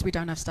because we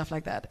don't have stuff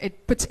like that.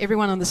 It puts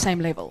everyone on the same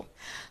level.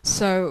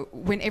 So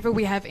whenever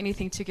we have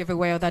anything to give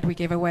away or that we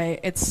give away,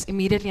 it's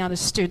immediately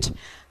understood.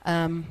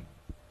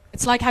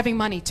 It's like having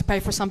money to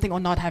pay for something or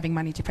not having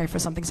money to pay for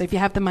something. So if you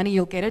have the money,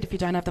 you'll get it. If you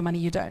don't have the money,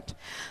 you don't.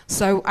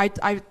 So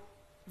I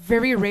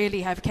very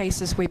rarely have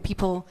cases where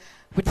people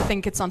would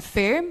think it's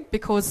unfair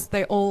because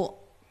they all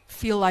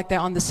feel like they're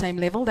on the same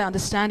level. They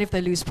understand if they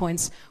lose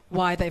points,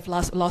 why they've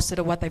lost it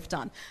or what they've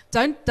done.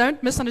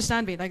 Don't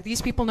misunderstand me. Like, these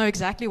people know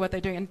exactly what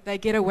they're doing, and they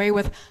get away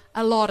with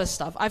a lot of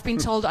stuff. I've been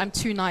told I'm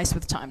too nice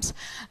with times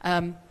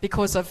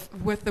because of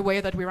with the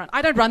way that we run.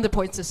 I don't run the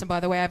point system,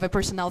 by the way. I have a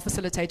personnel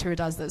facilitator who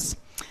does this.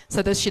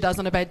 So this she does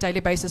on a daily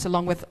basis,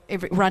 along with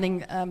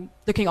running,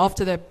 looking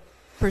after the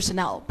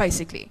personnel,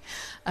 basically.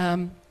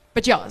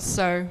 But yeah,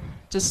 so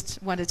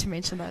just wanted to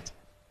mention that.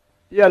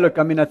 Yeah, look,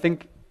 I mean, I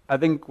think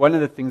one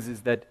of the things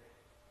is that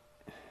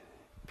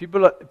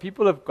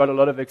people have got a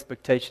lot of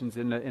expectations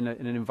in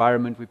an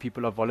environment where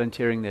people are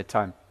volunteering their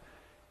time.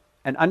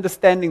 And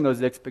understanding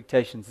those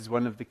expectations is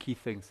one of the key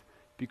things,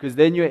 because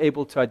then you're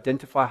able to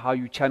identify how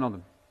you channel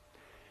them.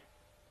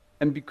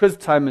 And because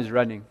time is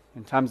running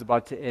and time's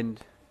about to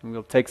end, and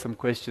we'll take some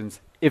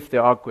questions, if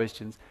there are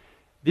questions,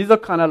 these are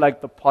kind of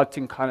like the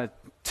parting kind of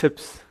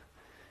tips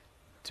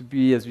to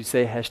be, as we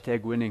say,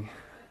 #winning,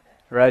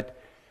 right?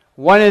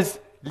 One is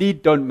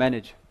lead, don't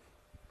manage.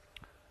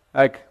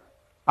 Like,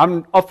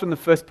 I'm often the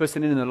first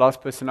person in and the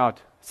last person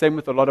out. Same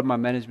with a lot of my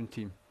management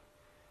team,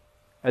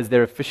 as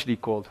they're officially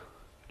called.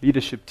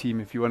 Leadership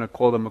team, if you want to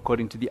call them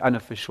according to the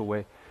unofficial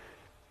way.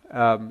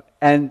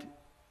 And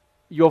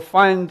you'll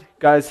find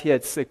guys here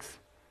at 6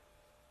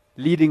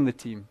 leading the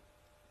team,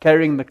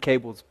 carrying the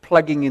cables,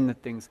 plugging in the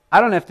things. I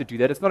don't have to do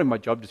that. It's not in my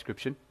job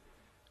description.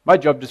 My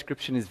job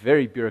description is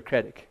very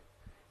bureaucratic.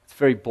 It's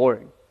very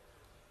boring.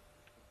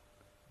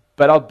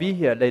 But I'll be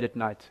here late at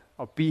night.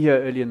 I'll be here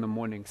early in the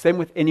morning. Same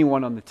with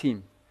anyone on the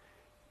team.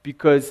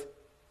 Because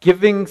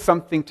giving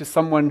something to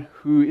someone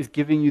who is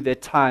giving you their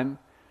time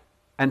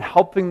and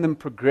helping them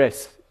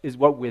progress is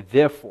what we're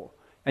there for.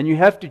 And you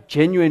have to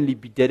genuinely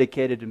be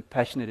dedicated and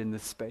passionate in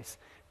this space.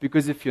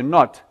 Because if you're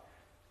not,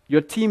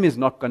 your team is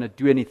not going to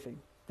do anything.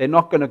 They're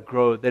not going to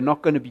grow. They're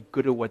not going to be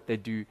good at what they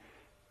do.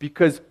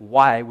 Because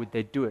why would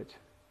they do it?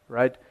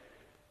 Right?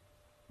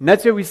 And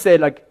that's where we say,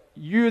 like,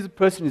 you as a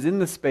person who's in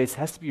this space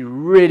has to be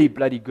really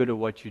bloody good at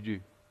what you do.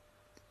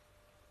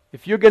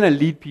 If you're going to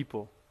lead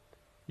people,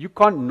 you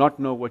can't not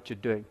know what you're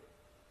doing.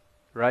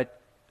 Right?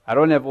 I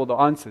don't have all the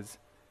answers,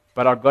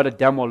 but I've got to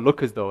damn well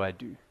look as though I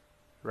do.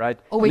 Right?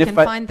 Or we can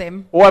find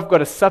them. Or I've got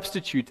to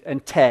substitute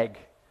and tag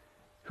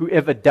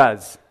whoever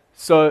does.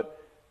 So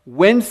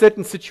when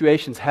certain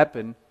situations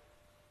happen,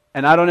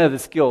 and I don't have the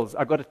skills,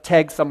 I've got to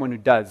tag someone who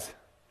does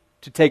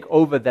to take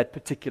over that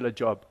particular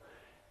job.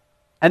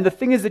 And the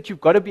thing is that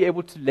you've got to be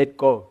able to let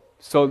go.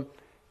 So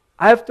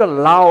I have to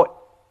allow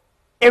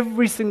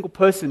every single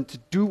person to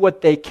do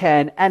what they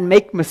can and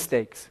make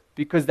mistakes,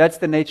 because that's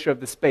the nature of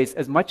the space.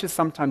 As much as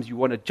sometimes you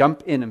want to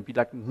jump in and be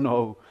like,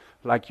 no,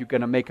 like you're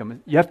going to make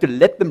them. You have to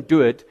let them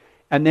do it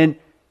and then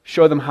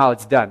show them how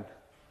it's done,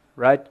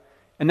 right?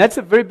 And that's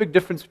a very big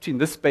difference between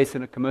this space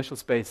and a commercial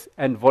space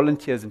and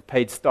volunteers and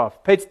paid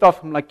staff. Paid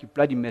staff, I'm like, you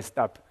bloody messed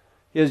up.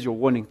 Here's your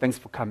warning. Thanks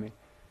for coming,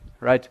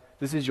 right?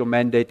 This is your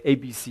mandate.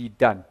 ABC,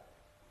 done,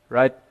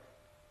 right?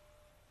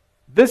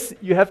 This,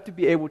 you have to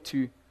be able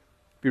to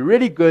be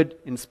really good,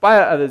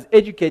 inspire others,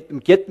 educate them,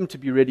 get them to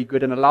be really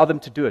good, and allow them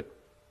to do it.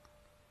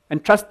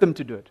 And trust them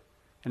to do it.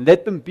 And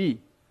let them be.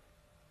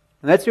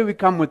 And that's where we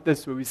come with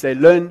this, where we say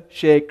learn,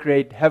 share,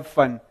 create, have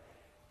fun,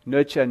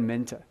 nurture, and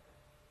mentor.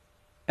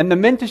 And the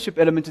mentorship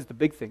element is the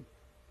big thing.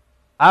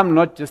 I'm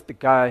not just the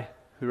guy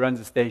who runs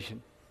a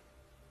station.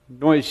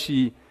 nor is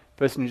she the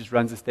person who just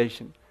runs the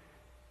station.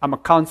 I'm a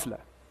counselor.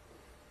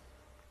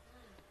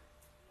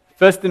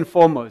 First and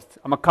foremost,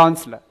 I'm a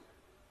counselor.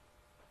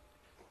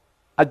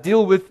 I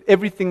deal with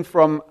everything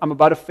from I'm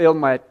about to fail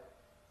my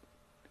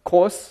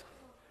course,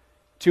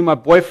 to my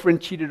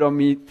boyfriend cheated on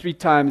me 3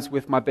 times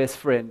with my best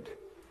friend,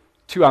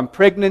 to I'm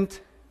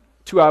pregnant,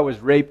 to I was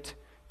raped,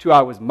 to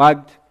I was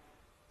mugged,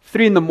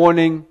 3 in the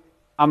morning,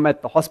 I'm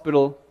at the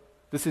hospital,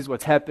 this is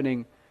what's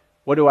happening,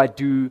 what do I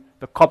do,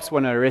 the cops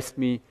want to arrest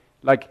me.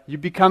 Like, you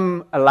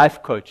become a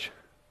life coach.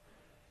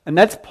 And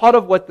that's part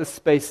of what this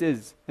space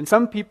is. And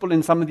some people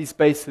in some of these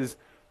spaces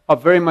are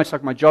very much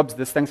like, my job's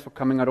this, thanks for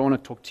coming, I don't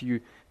want to talk to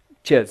you,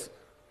 cheers.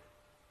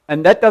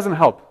 And that doesn't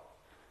help.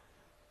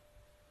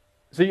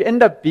 So you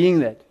end up being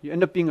that. You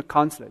end up being a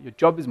counselor. Your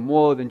job is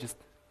more than just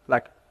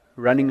like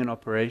running an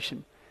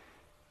operation.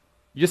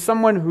 You're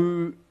someone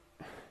who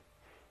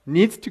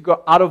needs to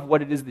go out of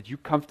what it is that you're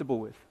comfortable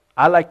with.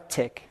 I like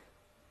tech.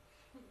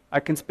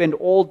 I can spend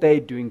all day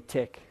doing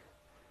tech,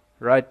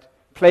 right?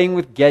 Playing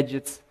with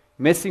gadgets,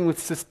 messing with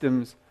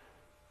systems,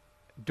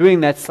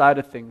 doing that side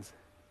of things.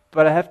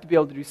 But I have to be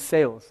able to do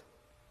sales.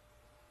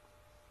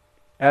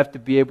 I have to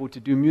be able to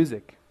do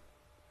music.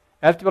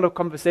 I have to have a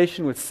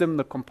conversation with Sim,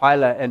 the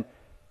compiler, and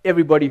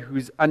everybody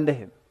who's under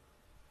him.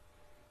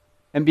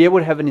 And be able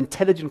to have an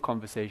intelligent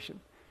conversation.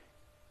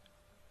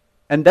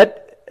 And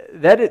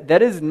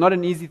that is not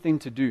an easy thing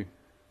to do.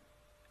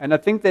 And I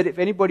think that if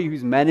anybody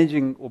who's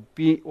managing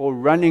or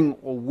running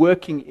or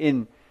working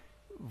in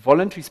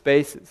voluntary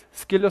spaces,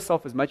 skill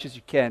yourself as much as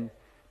you can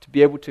to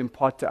be able to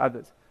impart to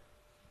others.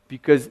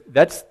 Because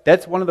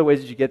that's one of the ways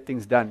that you get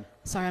things done.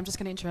 Sorry, I'm just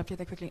going to interrupt you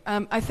there quickly.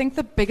 I think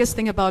the biggest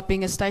thing about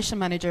being a station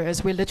manager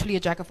is we're literally a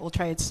jack of all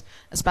trades,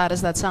 as bad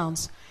as that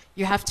sounds.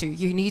 You have to.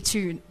 You need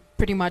to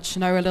pretty much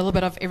know a little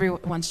bit of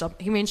everyone's job.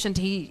 He mentioned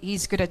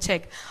he's good at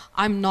tech.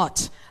 I'm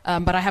not,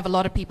 but I have a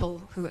lot of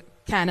people who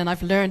can, and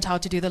I've learned how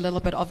to do the little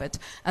bit of it.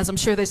 As I'm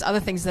sure there's other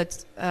things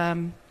that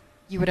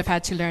you would have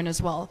had to learn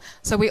as well.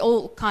 So we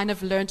all kind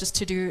of learn just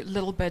to do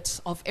little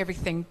bits of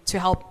everything to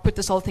help put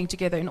this whole thing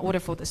together in order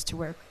for this to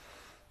work.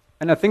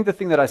 And I think the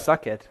thing that I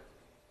suck at,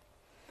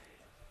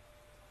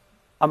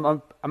 I'm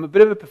a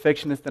bit of a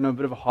perfectionist and I'm a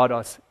bit of a hard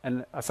ass,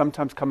 and I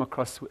sometimes come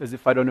across as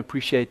if I don't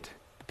appreciate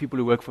the people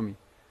who work for me.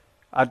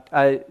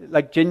 I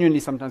like genuinely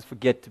sometimes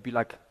forget to be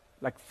like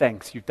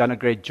thanks, you've done a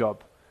great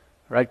job,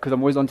 right? Because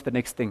I'm always on to the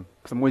next thing,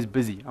 because I'm always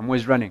busy, I'm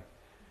always running.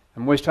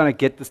 I'm always trying to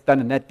get this done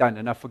and that done,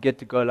 and I forget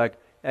to go like,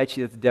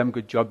 actually that's a damn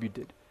good job you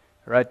did,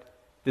 right?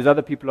 There's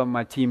other people on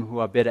my team who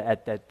are better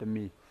at that than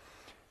me,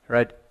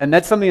 right? And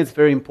that's something that's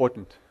very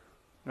important,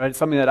 right? It's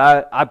something that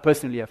I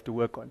personally have to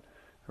work on,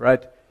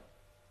 right?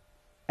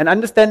 And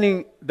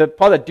understanding, the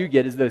part I do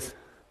get is this,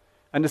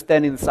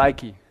 understanding the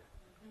psyche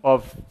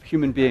of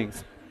human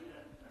beings,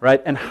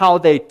 right? And how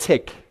they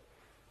tick.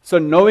 So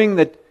knowing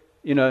that,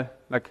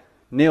 like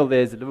Neil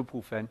there is a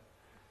Liverpool fan,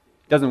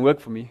 it doesn't work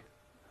for me,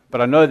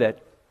 but I know that,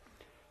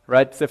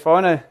 right? So if I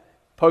want to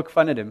poke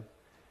fun at him,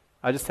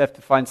 I just have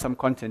to find some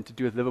content to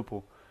do with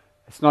Liverpool.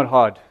 It's not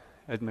hard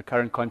in the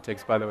current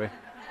context, by the way.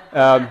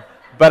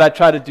 But I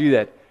try to do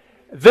that.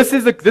 This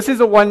is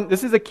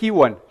a key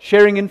one,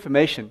 sharing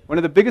information. One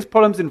of the biggest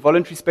problems in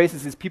voluntary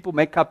spaces is people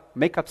make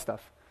up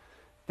stuff.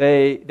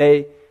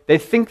 They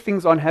think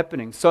things aren't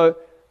happening. So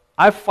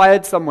I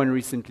fired someone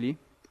recently,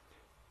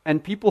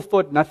 and people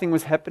thought nothing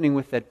was happening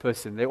with that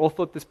person. They all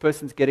thought this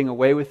person's getting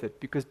away with it,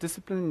 because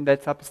discipline,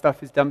 that type of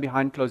stuff, is done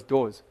behind closed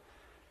doors.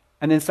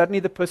 And then suddenly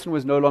the person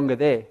was no longer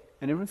there.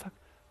 And everyone's like,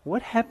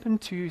 what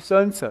happened to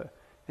so-and-so?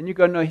 And you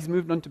go, no, he's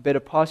moved on to better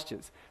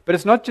pastures. But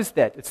it's not just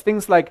that. It's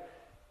things like,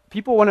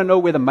 people want to know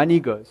where the money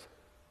goes.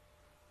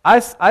 I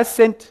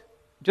sent,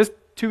 just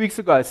 2 weeks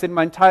ago, I sent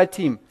my entire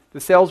team the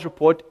sales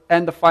report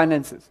and the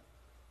finances.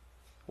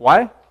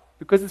 Why?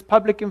 Because it's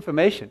public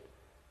information.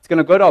 It's going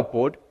to go to our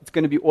board, it's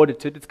going to be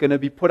audited, it's going to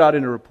be put out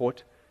in a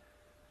report.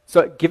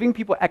 So giving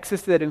people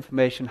access to that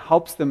information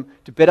helps them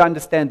to better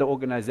understand the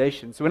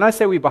organization. So when I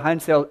say we're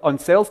behind on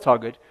sales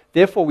target,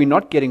 therefore we're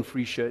not getting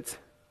free shirts,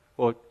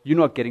 or you're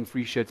not getting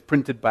free shirts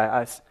printed by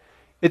us.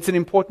 It's an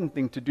important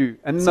thing to do.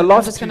 And so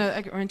I'm just going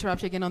to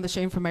interrupt you again on the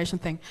share information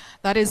thing.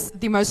 That is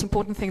the most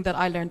important thing that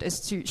I learned, is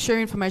to share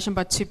information,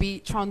 but to be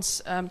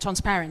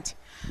transparent.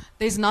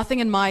 There's nothing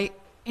in my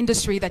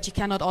industry that you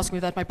cannot ask me,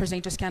 that my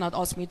presenters cannot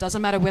ask me. It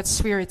doesn't matter what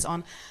sphere it's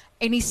on.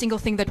 Any single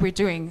thing that we're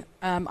doing,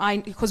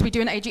 because we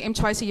do an AGM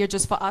twice a year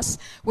just for us,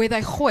 where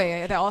they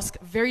ask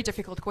very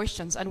difficult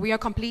questions, and we are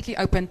completely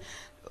open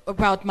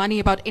about money,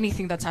 about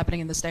anything that's happening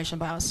in the station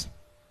by us.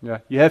 Yeah,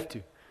 you have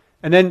to.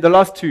 And then the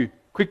last two,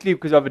 quickly,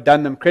 because I've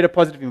done them, create a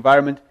positive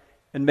environment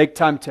and make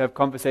time to have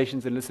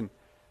conversations and listen.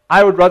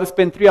 I would rather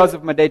spend 3 hours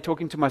of my day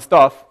talking to my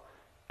staff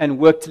and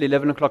work till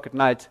 11 o'clock at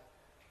night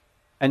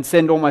and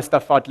send all my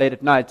stuff out late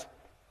at night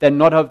than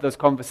not have those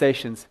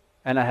conversations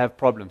and I have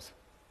problems.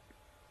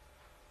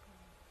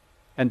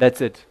 And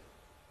that's it.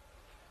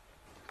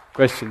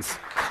 Questions?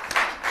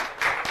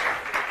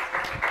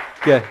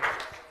 Yeah.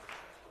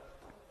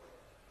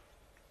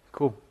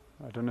 Cool.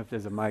 I don't know if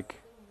there's a mic.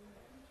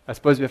 I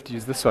suppose we have to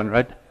use this one,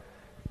 right?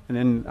 And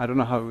then I don't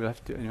know how we'll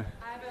have to. Anyway,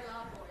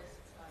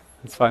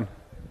 it's fine.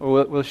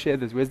 Or we'll share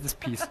this. Where's this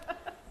piece?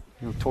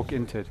 We'll talk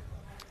into it.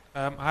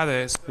 Hi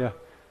there. Yeah.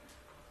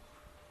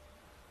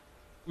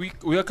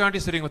 We are currently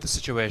sitting with a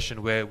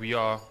situation where we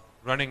are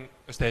running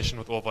a station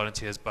with all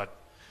volunteers, but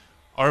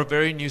are a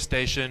very new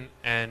station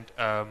and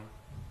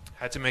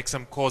had to make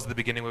some calls at the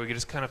beginning where we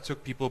just kind of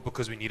took people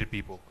because we needed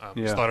people.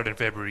 We started in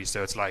February,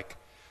 so it's like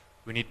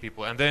we need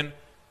people. And then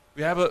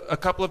we have a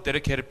couple of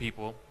dedicated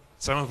people,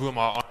 some of whom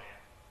are on air.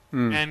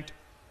 And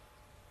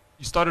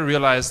you start to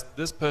realize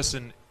this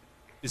person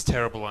is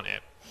terrible on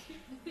air.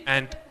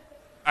 And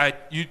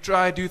you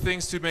try to do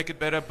things to make it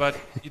better, but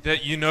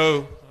that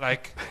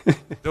like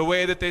the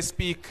way that they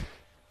speak,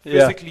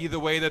 physically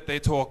the way that they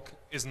talk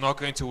is not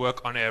going to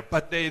work on air,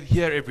 but they're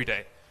here every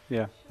day.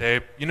 Yeah.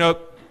 They,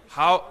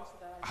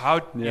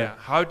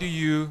 how do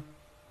you,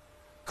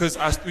 because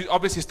we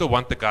obviously still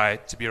want the guy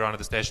to be around at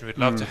the station. We'd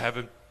love to have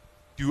him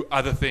do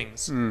other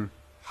things.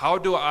 How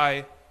do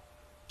I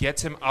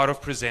get him out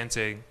of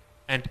presenting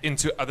and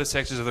into other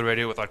sectors of the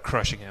radio without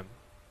crushing him?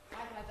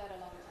 I've had that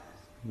a lot of times.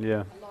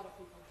 Yeah. A lot of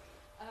people.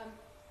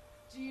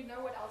 Do you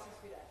know what else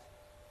he's good at?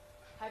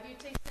 Have you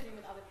tested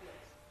him in other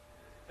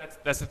fields?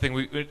 That's the thing.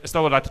 We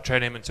still would like to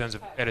train him in terms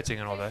of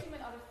editing and all that. Test him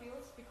in other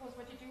fields, because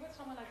what you do with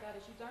someone like that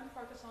is you don't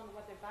focus on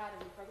what they're bad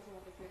and you focus on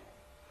what they're good at.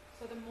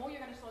 So the more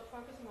you're going to start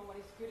focusing on what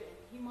he's good at,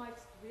 he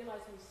might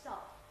realize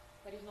himself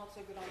that he's not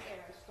so good on air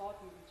and start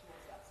moving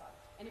towards that side.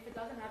 And if it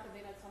doesn't happen,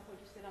 then at some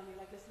point you sit down and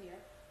you're like, listen here,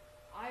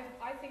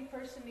 I think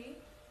personally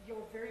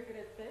you're very good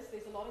at this.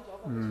 There's a lot of job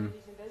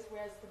opportunities in this,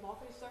 whereas the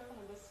market is so full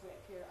in this way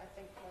here. I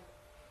think like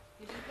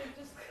you can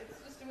just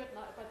do it,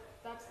 but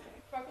that's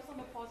focus on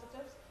the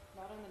positives,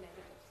 not on the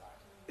negative side.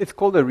 It's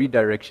called a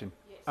redirection.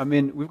 Yes. I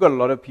mean, we've got a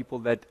lot of people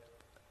that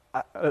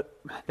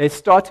they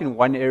start in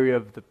one area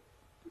of the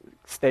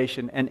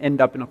station and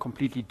end up in a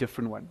completely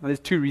different one. Now, there's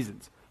two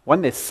reasons.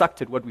 One, they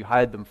sucked at what we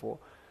hired them for.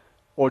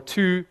 Or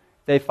two,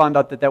 they found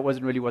out that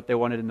wasn't really what they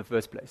wanted in the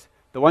first place.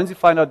 The ones who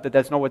find out that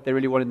that's not what they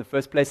really want in the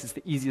first place is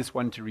the easiest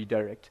one to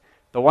redirect.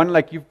 The one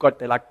like you've got,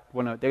 they're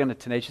going to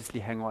tenaciously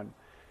hang on.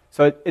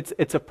 So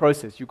it's a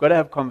process. You've got to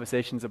have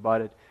conversations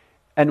about it.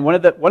 And one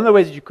of the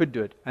ways that you could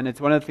do it, and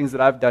it's one of the things that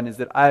I've done, is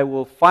that I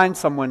will find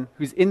someone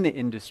who's in the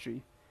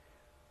industry,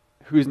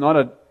 who's not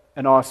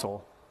an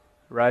arsehole,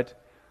 right,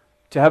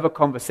 to have a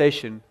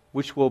conversation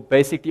which will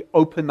basically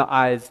open the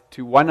eyes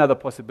to one, other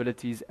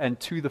possibilities, and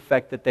two, the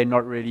fact that they're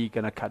not really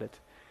going to cut it.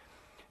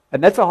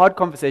 And that's a hard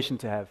conversation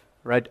to have,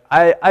 right?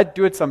 I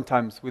do it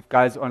sometimes with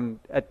guys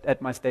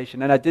at my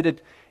station, and I did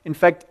it. In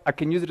fact, I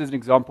can use it as an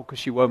example because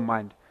she won't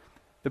mind.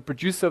 The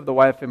producer of the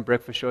YFM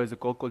Breakfast Show is a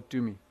girl called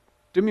Dumi.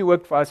 Dumi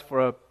worked for us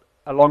for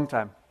a long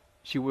time.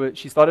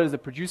 She started as a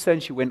producer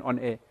and she went on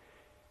air.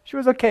 She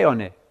was okay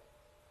on air.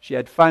 She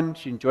had fun,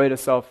 she enjoyed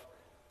herself,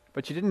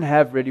 but she didn't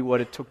have really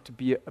what it took to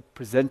be a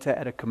presenter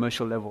at a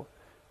commercial level.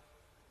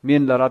 Me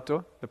and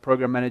Larato, the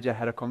program manager,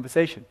 had a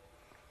conversation.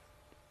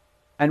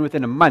 And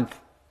within a month,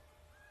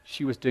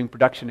 she was doing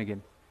production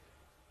again.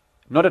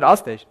 Not at our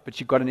station, but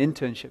she got an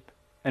internship.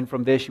 And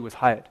from there, she was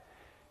hired.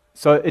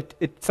 So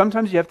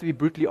sometimes you have to be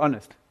brutally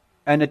honest.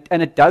 And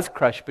it does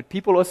crush, but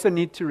people also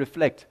need to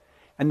reflect.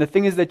 And the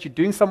thing is that you're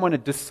doing someone a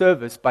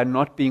disservice by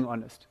not being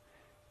honest.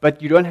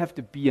 But you don't have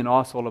to be an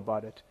arsehole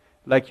about it.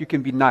 Like, you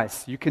can be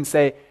nice. You can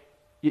say,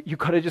 you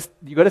got to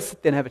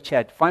sit there and have a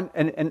chat.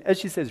 And as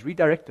she says,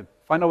 redirect them.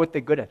 Find out what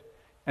they're good at.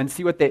 And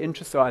see what their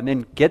interests are, and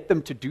then get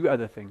them to do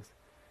other things.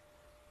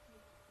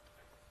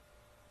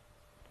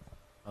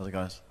 How's it,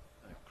 guys?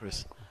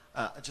 Chris.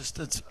 I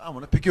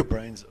want to pick your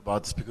brains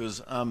about this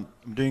because I'm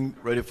doing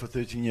radio for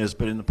 13 years,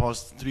 but in the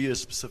past 3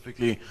 years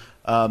specifically,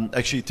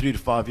 actually 3 to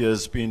 5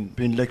 years,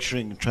 been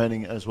lecturing and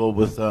training as well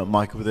with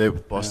Mike over there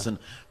with Boston,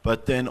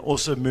 but then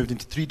also moved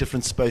into 3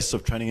 different spaces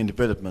of training and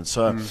development.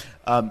 So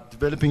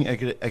developing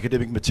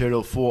academic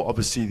material for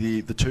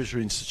obviously the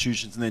tertiary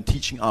institutions, and then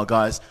teaching our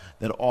guys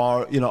that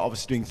are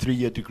obviously doing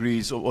 3-year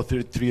degrees or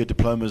 3-year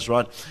diplomas,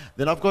 right?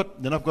 Then I've got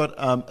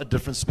a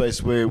different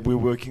space where we're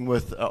working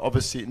with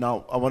obviously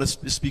now I want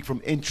to speak from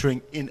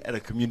entering in at a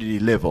community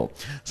level.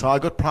 So I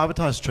got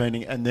privatized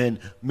training and then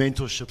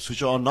mentorships,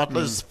 which are not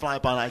just fly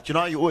by night.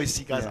 You always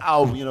see guys, we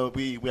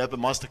have a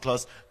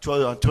masterclass,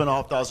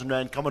 2,500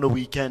 rand, come on a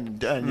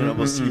weekend, and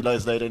we'll see you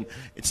guys later. And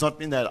it's not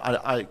been that.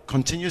 I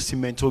continuously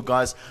mentor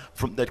guys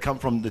that come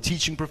from the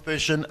teaching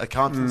profession,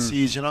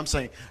 accountancies, I'm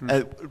saying,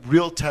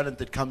 real talent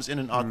that comes in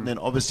and out, and then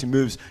obviously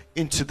moves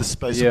into the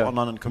space of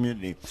online and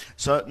community.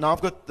 So now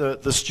I've got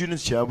the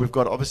students here. We've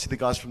got obviously the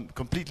guys from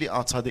completely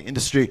outside the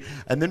industry,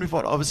 and then we've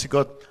obviously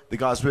got the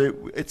guys where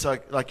it's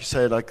like you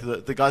say, like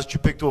the guys that you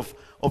picked off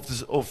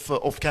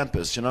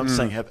campus, I'm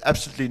saying, have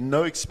absolutely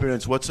no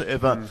experience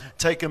whatsoever.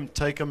 Take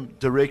them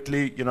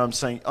directly, I'm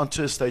saying,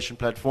 onto a station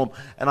platform,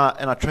 and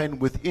I train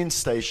within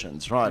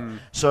stations, right?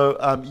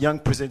 So young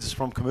presenters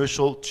from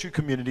commercial to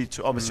community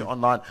to obviously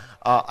online,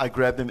 I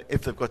grab them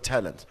if they've got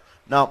talent.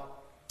 Now,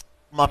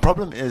 my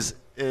problem is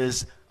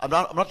I'm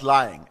not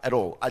lying at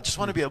all. I just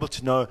want to be able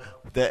to know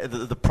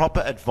the proper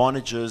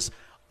advantages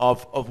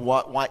of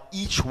why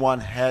each one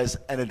has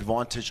an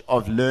advantage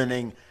of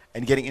learning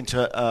and getting into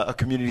a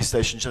community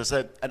station, should I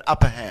say, an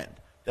upper hand.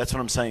 That's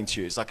what I'm saying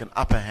to you. It's like an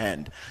upper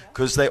hand,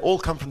 because they all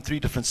come from three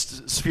different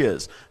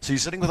spheres. So you're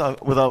sitting with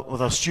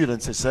our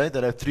students, let's say,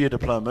 that have 3-year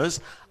diplomas.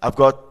 I've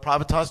got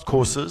privatized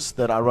courses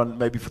that I run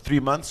maybe for 3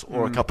 months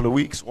or a couple of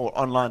weeks, or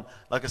online,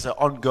 like I say,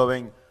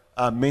 ongoing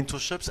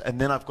mentorships. And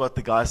then I've got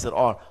the guys that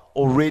are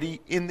already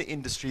in the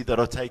industry that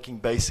are taking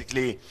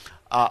basically,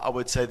 I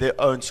would say, their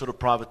own sort of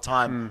private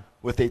time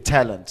with their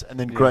talent, and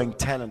then growing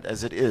talent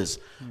as it is.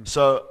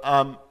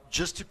 So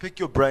just to pick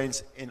your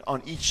brains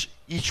on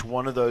each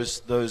one of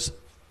those,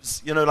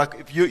 you know, like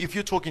if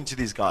you're talking to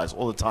these guys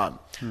all the time,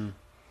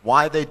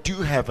 why they do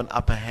have an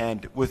upper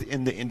hand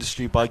within the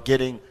industry by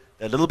getting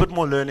a little bit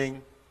more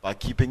learning, by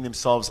keeping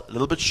themselves a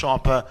little bit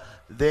sharper.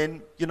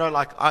 Then, you know,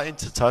 like I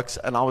entered Tux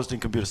and I was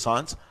doing computer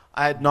science.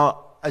 I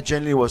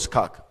generally was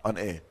cuck on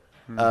air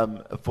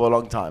for a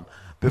long time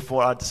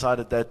before I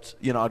decided that,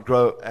 you know, I'd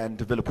grow and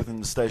develop within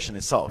the station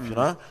itself, you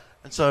know.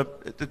 And so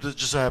it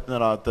just so happened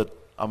that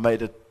I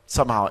made it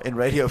somehow in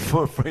radio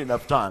for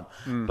enough time.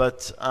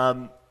 But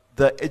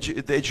the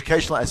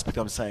educational aspect,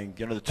 I'm saying,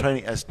 you know, the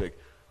training aspect,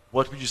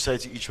 what would you say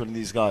to each one of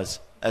these guys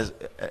as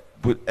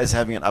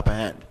having an upper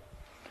hand?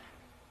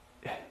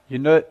 You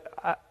know,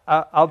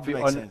 I'll be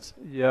honest. Sense.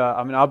 Yeah,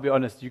 I mean, I'll be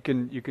honest. You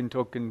can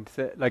talk and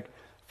say, like,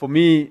 for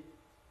me,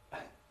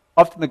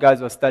 often the guys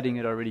who are studying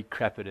it are really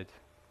crap at it.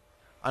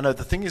 I know.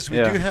 The thing is,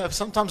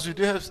 sometimes we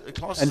do have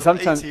classes And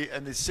sometimes- of 80,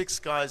 and there's 6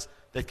 guys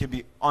that can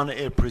be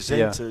on-air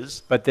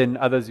presenters. But then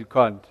others who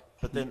can't.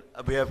 But then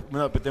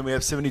we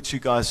have 72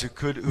 guys who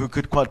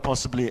could quite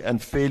possibly and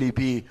fairly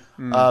be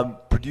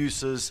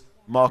producers,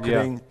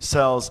 marketing,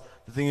 sales.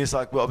 The thing is,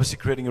 like, we're obviously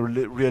creating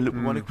we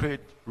want to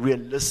create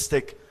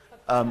realistic.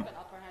 But they have an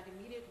upper hand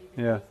immediately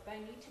because they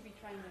need to be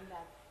trained in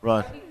that.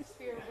 Right. The only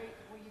sphere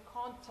where you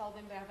can't tell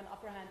them they have an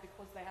upper hand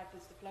because they have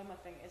this diploma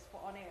thing is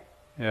for on air.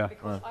 Yeah.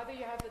 Because either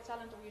you have the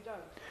talent or you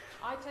don't.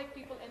 I take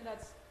people in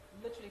that's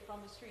literally from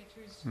the street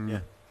who's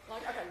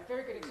like, okay,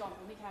 very good example.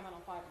 Nick Hammond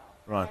on 5 now.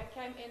 Right. Okay,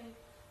 came in.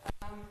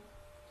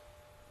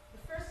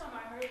 The first time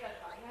I heard that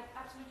guy, he had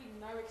absolutely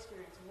no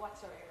experience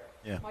whatsoever.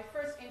 Yeah. My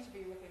first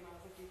interview with him, I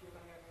was like, dude, you're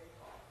going to go very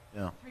far.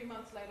 Yeah. 3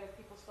 months later,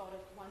 people started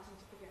wanting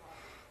to pick him up.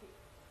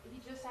 He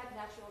just had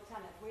natural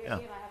talent. Where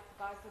again, I have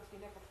guys that's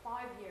been there for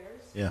 5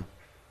 years. Yeah.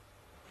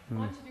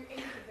 Want to do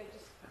anything, they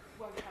just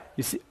won't have.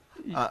 You see,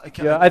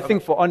 Okay, I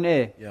think for on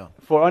air,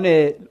 all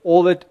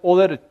that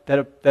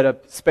a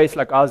space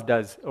like ours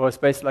does, or a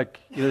space like,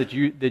 you know,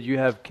 that you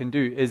have can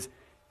do is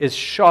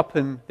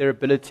sharpen their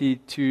ability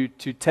to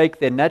take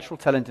their natural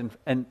talent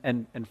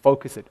and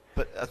focus it.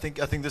 But I think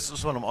this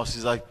is what I'm asking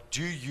is, like,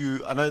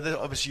 I know that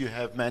obviously you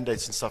have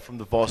mandates and stuff from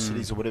the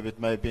varsities or whatever it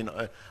may have been.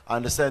 I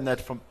understand that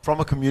from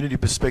a community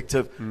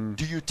perspective,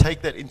 do you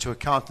take that into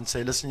account and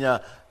say, listen,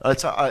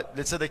 let's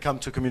say they come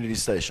to a community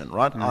station,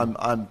 right?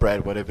 I'm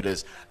Brad, whatever it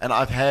is, and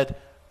I've had,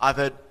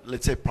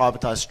 let's say,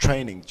 privatized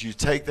training. Do you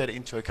take that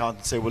into account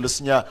and say, well,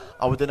 listen,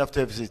 I would then have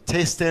to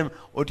test them,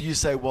 or do you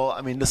say, well,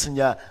 I mean, listen,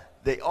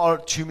 there are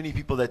too many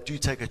people that do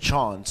take a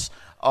chance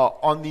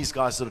on these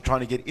guys that are trying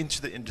to get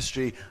into the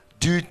industry,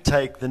 do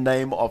take the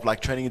name of,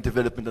 like, training and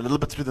development a little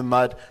bit through the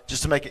mud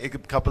just to make a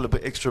couple of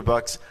extra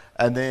bucks,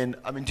 and then,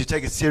 I mean, do you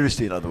take it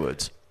seriously, in other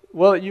words?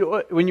 Well,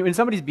 when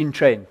somebody's been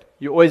trained,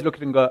 you always look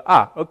at it and go,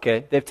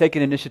 okay, they've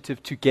taken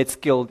initiative to get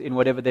skilled in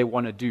whatever they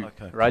want to do,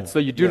 right? Cool. So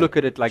you do look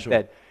at it like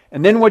that.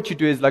 And then what you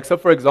do is, like, so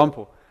for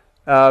example,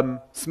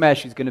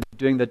 Smash is going to be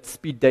doing that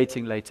speed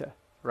dating later,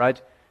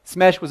 right?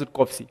 Smash was at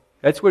Kopsi.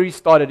 That's where he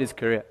started his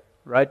career,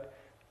 right?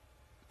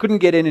 Couldn't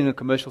get in a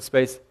commercial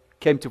space,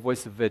 came to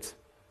Voice of Wits.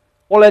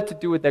 All I had to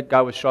do with that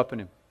guy was sharpen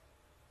him.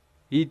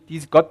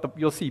 He's got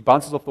you'll see, he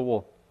bounces off the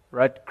wall,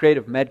 right?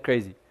 Creative, mad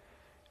crazy,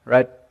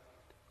 right?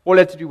 All I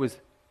had to do was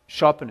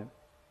sharpen him,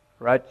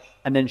 right?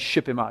 And then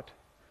ship him out.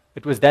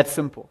 It was that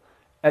simple.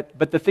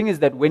 But the thing is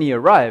that when he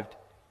arrived,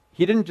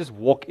 he didn't just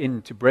walk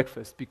in to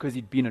breakfast because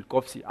he'd been at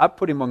Kopsi. I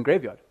put him on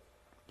Graveyard.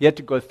 He had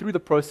to go through the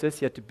process.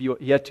 He had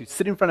to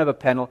sit in front of a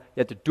panel. He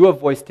had to do a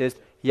voice test.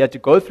 He had to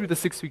go through the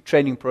 6-week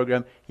training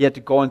program. He had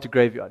to go on to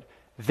Graveyard.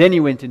 Then he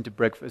went into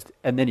breakfast,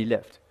 and then he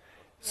left.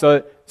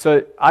 So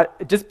I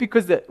just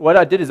because what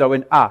I did is I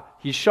went,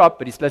 he's sharp,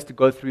 but he still has to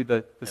go through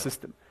the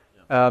system.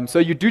 So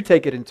you do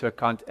take it into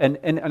account. And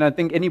I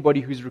think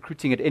anybody who's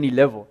recruiting at any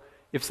level,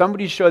 if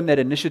somebody's shown that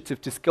initiative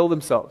to skill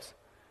themselves,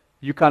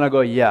 you kind of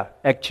go,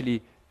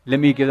 actually, let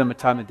me give them a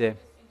time of day.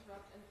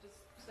 Interrupt and just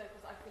say,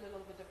 because I feel a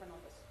little bit different on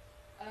this.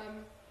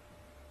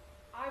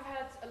 I've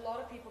had a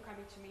lot of people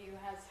coming to me who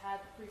has had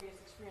previous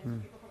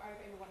experience. People from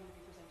OFM wanting to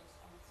be presenters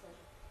on the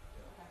station.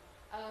 Okay.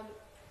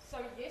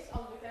 So yes,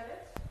 I'll look at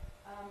it,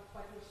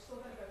 but we're still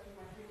going to go through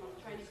my 3-month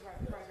training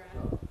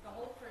program. The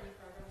whole training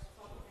program is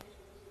start to finish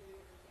because we do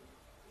everything.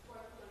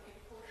 Before I put on any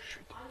course,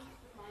 I need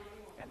to put my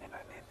name on. And then I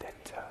need that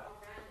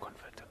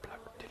converter plug.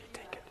 Did he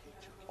take it?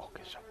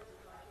 Okay, sharp.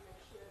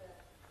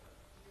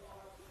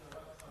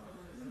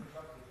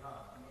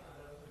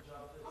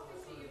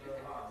 Obviously, you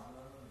look at it,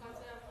 but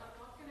I'm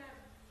not going to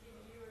give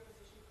you a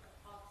position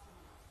of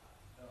someone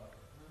else.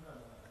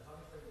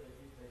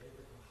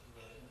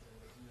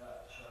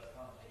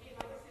 Again,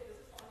 like I said,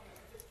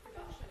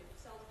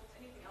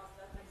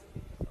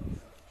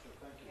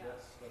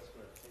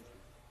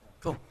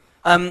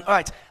 All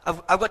right,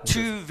 I've got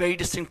two very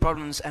distinct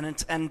problems,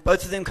 and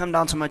both of them come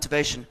down to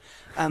motivation.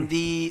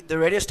 The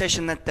radio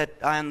station that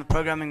I am the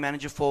programming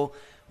manager for,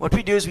 what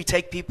we do is we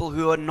take people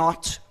who are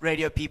not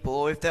radio people,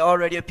 or if they are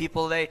radio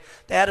people, they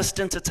had a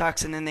stint at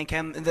Tux, and then they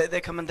come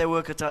and they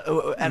work at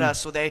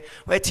us, or they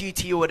were at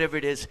TUT or whatever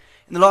it is.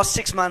 In the last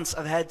 6 months,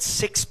 I've had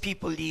 6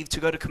 people leave to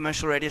go to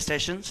commercial radio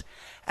stations,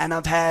 and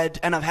I've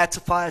had to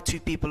fire 2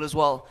 people as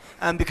well,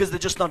 because they're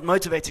just not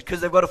motivated,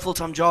 because they've got a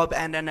full-time job,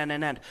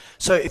 and.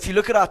 So if you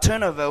look at our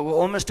turnover, we're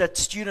almost at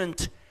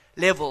student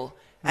level,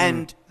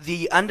 and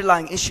the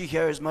underlying issue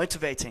here is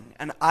motivating.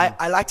 And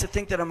I like to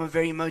think that I'm a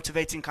very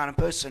motivating kind of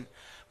person.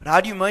 But how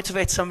do you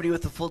motivate somebody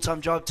with a full-time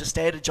job to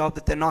stay at a job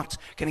that they're not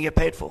going to get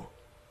paid for?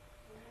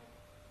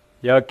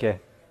 Yeah, okay.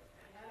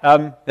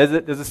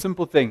 There's a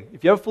simple thing.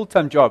 If you have a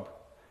full-time job,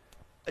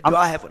 Do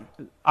I have one?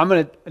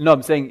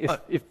 I'm saying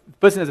if the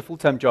person has a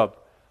full-time job,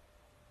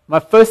 my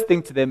first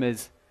thing to them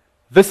is,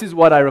 this is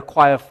what I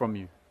require from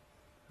you,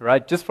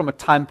 right? Just from a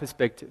time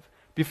perspective.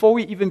 Before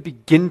we even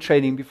begin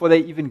training, before they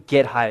even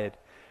get hired.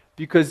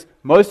 Because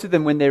most of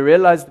them, when they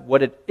realize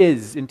what it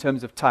is in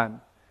terms of time,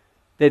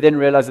 they then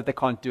realize that they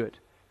can't do it.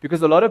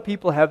 Because a lot of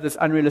people have this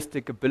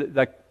unrealistic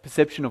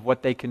perception of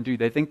what they can do.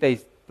 They think they're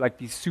like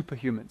these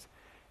superhumans.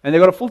 And they've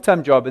got a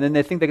full-time job, and then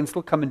they think they can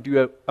still come and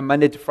do a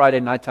Monday to Friday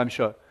nighttime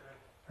show.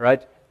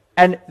 Right?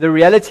 And the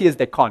reality is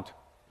they can't.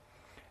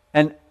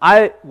 And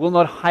I will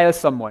not hire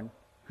someone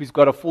who's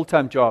got a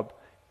full-time job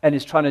and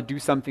is trying to do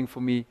something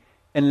for me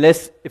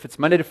unless, if it's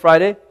Monday to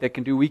Friday, they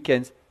can do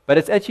weekends, but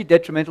it's actually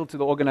detrimental to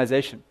the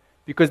organization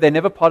because they're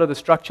never part of the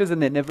structures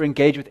and they never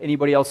engage with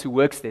anybody else who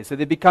works there. So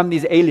they become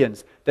these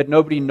aliens that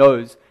nobody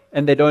knows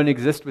and they don't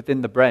exist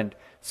within the brand.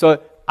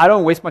 So I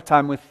don't waste my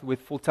time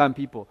with full-time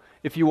people.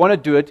 If you want to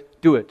do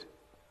it, do it.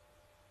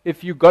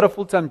 If you've got a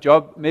full-time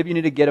job, maybe you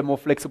need to get a more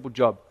flexible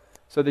job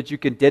so that you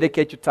can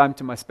dedicate your time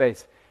to my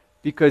space.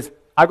 Because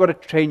I've got to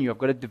train you, I've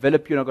got to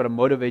develop you, and I've got to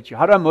motivate you.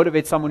 How do I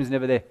motivate someone who's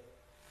never there?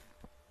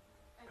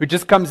 Who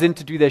just comes in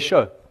to do their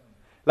show?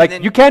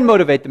 Like, you can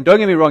motivate them, don't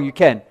get me wrong, you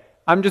can.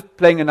 I'm just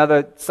playing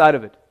another side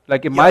of it.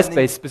 Like in my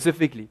space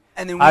specifically.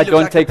 And then I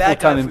don't take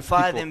full-time if we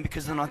fire people. them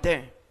because they're not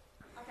there.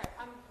 Okay,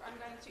 I'm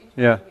going to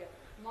interview Yeah. here.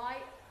 My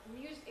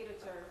news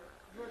editor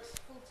works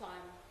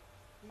full-time,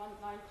 9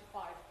 to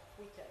 5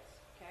 weekdays,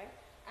 okay?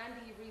 And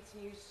he reads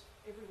news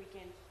every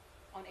weekend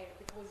on air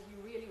because he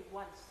really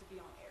wants to be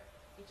on air.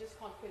 He just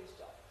can't quit his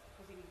job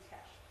because he needs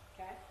cash,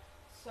 okay?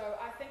 So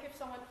I think if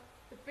someone,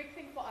 the big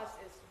thing for us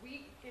is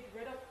we get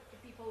rid of the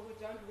people who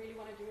don't really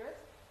want to do it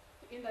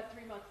in that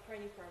 3-month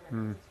training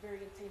program. It's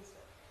very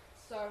intensive.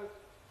 So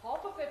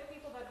half of the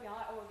people that we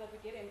hire or that we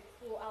get in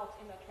fall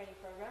out in that training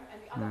program, and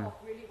the other half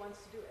really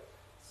wants to do it.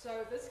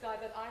 So this guy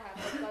that I have,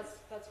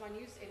 that's my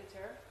news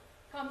editor,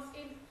 comes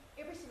in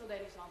every single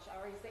day in his lunch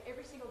hour. He's there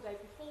every single day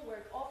before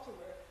work, after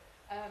work,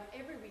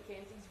 every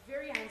weekend. He's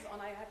very hands-on.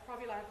 I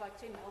probably have like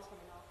 10 miles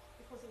from him now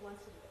because he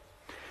wants to do it.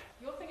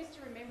 Your thing is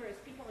to remember is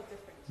people are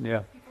different.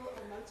 Yeah. People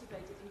are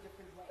motivated in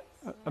different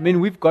ways. I mean,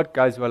 we've got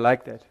guys who are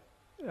like that.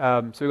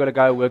 So we've got a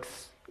guy who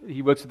works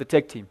with the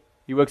tech team.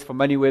 He works for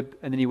MoneyWeb,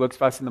 and then he works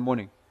for us in the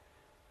morning.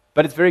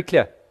 But it's very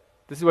clear.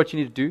 This is what you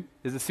need to do.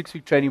 There's a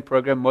 6-week training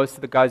program. Most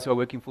of the guys who are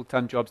working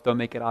full-time jobs don't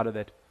make it out of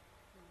that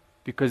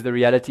because the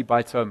reality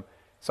bites home.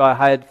 So I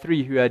hired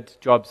 3 who had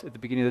jobs at the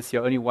beginning of this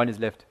year. Only 1 is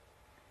left.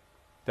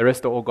 The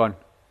rest are all gone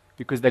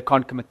because they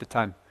can't commit the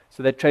time.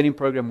 So that training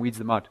program weeds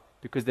them out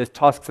because there's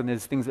tasks and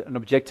there's things and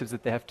objectives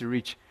that they have to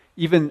reach,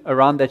 even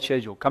around that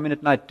schedule. Come in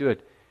at night, do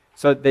it.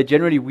 So they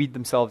generally weed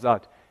themselves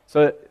out.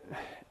 So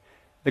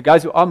the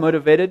guys who are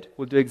motivated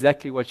will do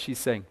exactly what she's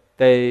saying.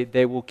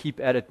 They will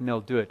keep at it and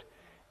they'll do it.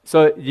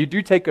 So you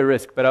do take a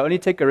risk, but I only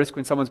take a risk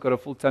when someone's got a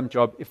full-time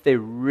job if they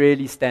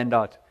really stand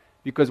out.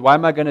 Because why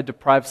am I going to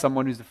deprive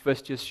someone who's a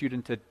first-year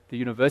student at the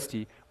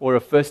university or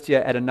a first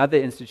year at another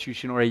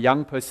institution or a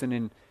young person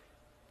in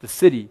the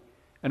city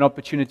an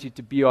opportunity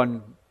to be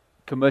on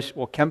commercial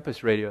or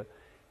campus radio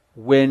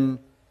when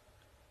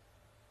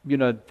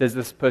there's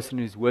this person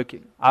who's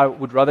working? I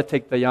would rather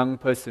take the young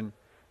person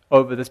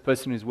over this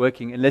person who's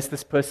working unless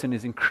this person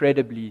is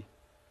incredibly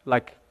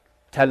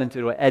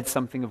talented or adds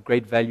something of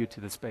great value to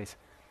the space.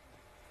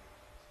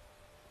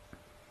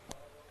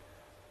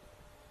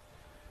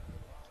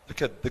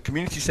 Look at the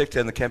community sector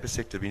and the campus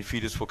sector have been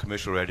feeders for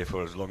commercial radio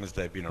for as long as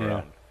they've been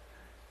around.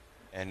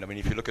 And I mean,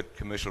 if you look at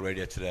commercial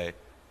radio today,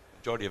 the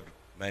majority of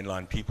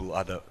mainline people,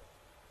 either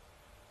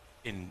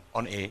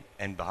on air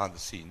and behind the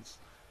scenes,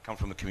 come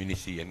from a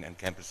community and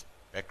campus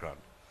background.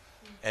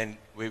 And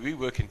where we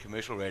work in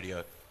commercial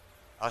radio,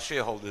 our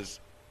shareholders,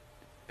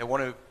 they're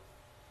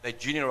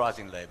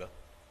juniorizing labor,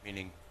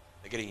 meaning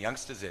they're getting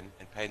youngsters in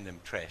and paying them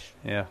trash.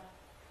 Yeah.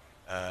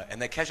 And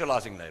they're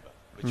casualizing labor,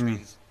 which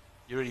means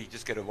you really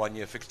just get a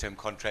 1-year fixed-term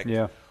contract,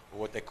 or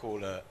what they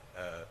call a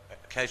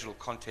casual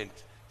content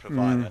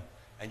provider,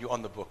 and you're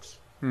on the books.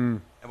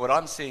 And what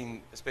I'm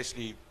seeing,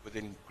 especially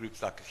within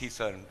groups like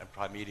HISA and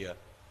Prime Media,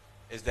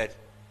 is that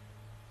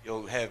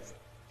you'll have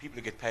people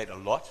who get paid a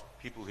lot,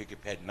 people who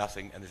get paid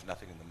nothing, and there's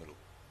nothing in the middle.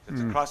 So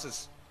it's a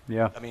crisis.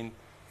 Yeah. I mean,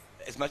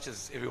 as much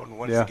as everyone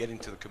wants Yeah. to get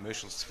into the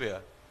commercial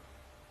sphere,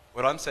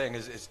 what I'm saying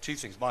is two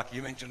things. Mike,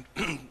 you mentioned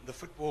the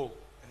football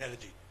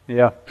analogy.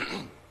 Yeah.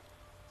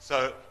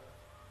 So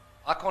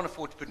I can't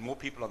afford to put more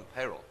people on the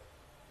payroll,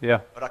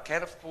 Yeah. but I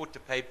can afford to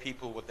pay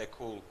people what they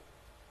call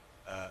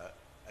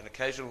an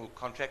occasional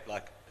contract,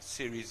 like a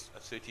series, a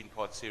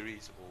 13-part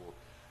series, or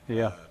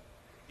Yeah.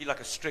 be like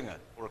a stringer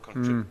or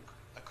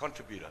a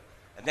contributor.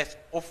 And that's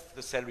off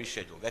the salary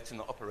schedule. That's in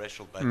the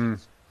operational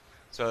budgets.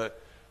 So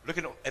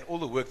looking at all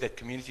the work that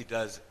community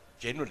does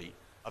generally,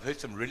 I've heard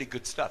some really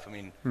good stuff. I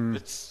mean,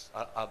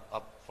 I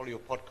follow your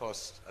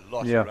podcast a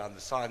lot Yeah. around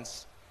the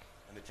science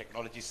and the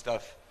technology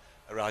stuff,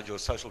 around your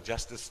social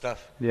justice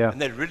stuff. Yeah. And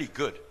they're really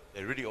good.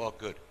 They really are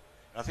good.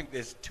 And I think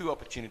there's two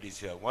opportunities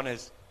here. One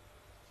is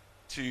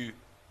to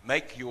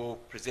make your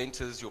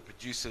presenters, your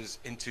producers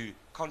into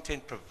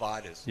content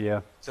providers.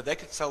 Yeah. So they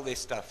could sell their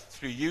stuff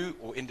through you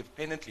or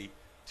independently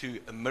to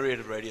a myriad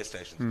of radio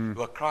stations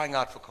who are crying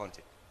out for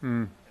content.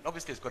 And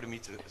obviously it's got to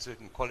meet a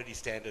certain quality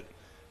standard,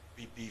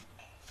 be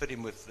fit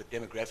in with the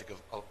demographic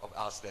of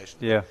our station.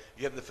 Yeah.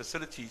 You have the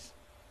facilities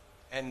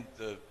and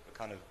the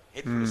kind of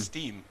head full of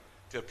steam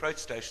to approach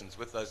stations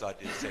with those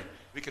ideas, saying,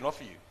 we can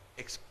offer you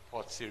X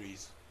part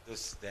series,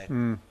 this, that,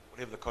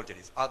 whatever the content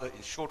is, either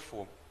in short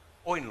form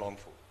or in long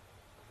form.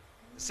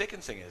 The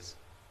second thing is,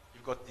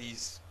 you've got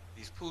these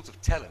pools of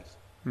talent,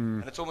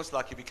 and it's almost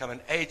like you become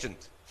an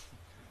agent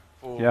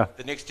for Yeah.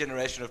 the next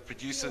generation of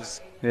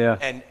producers. Yeah.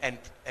 And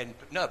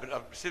no,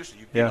 but seriously,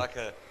 you'd Yeah.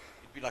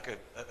 be like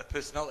a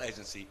personnel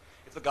agency.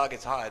 If the guy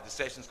gets hired, the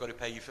station's got to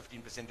pay you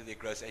 15% of their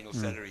gross annual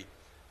salary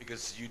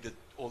because you did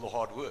all the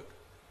hard work.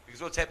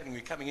 Because what's happening,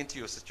 we're coming into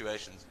your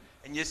situations,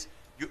 and yes,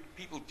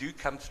 people do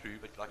come through,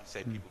 but like you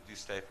say, people do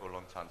stay for a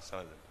long time, some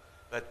of them.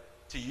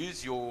 But to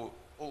use all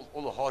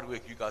the hard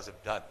work you guys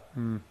have done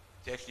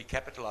to actually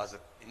capitalize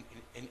it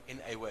in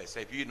a way. So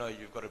if you know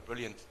you've got a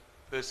brilliant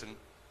person,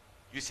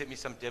 you sent me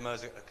some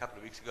demos a couple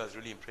of weeks ago. I was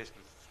really impressed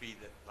with three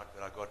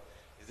that I got,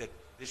 is that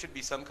there should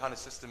be some kind of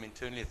system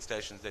internally at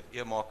stations that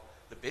earmark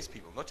the best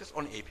people, not just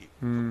on-air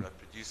people, like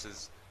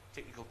producers,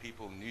 technical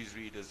people,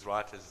 newsreaders,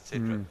 writers,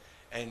 etc.,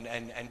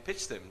 and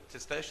pitch them to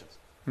stations.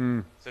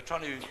 So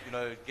trying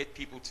to get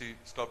people to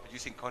start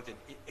producing content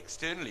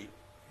externally,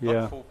 Yeah.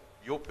 not for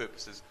your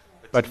purposes,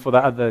 But for the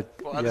other,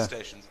 for other yeah.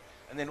 stations,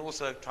 and then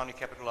also trying to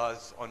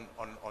capitalize on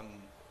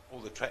all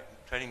the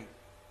training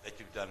that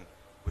you've done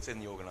within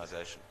the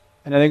organization.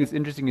 And I think it's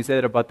interesting you say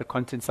that about the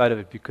content side of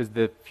it, because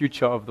the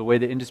future of the way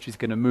the industry is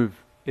going to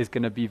move is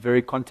going to be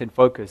very content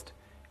focused.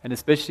 And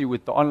especially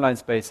with the online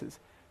spaces,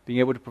 being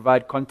able to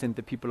provide content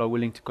that people are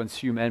willing to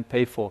consume and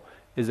pay for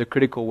is a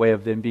critical way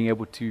of them being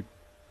able to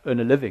earn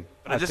a living.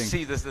 But I just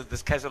see this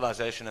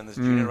casualization and this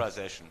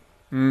juniorization.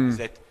 Is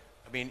that,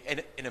 I mean,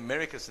 in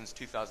America since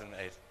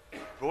 2008,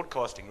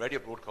 radio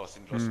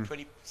broadcasting lost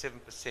 27%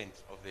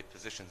 of their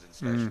positions in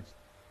stations.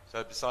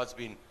 So besides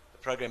being the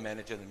program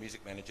manager and the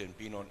music manager and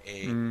being on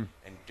air and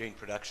doing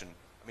production,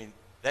 I mean,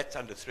 that's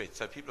under threat.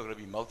 So people are going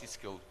to be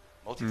multi-skilled,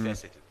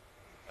 multifaceted.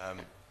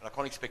 And I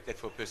can't expect that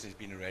for a person who's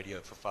been in radio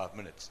for 5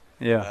 minutes.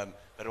 Yeah.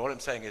 But what I'm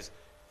saying is,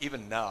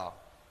 even now,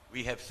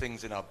 we have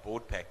things in our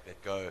board pack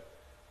that go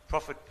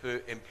profit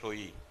per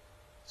employee.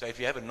 So if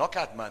you have a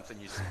knockout month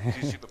and you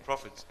do super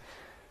profits,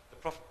 the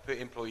profit per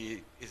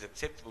employee is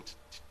acceptable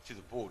to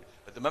the board.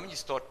 But the moment you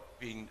start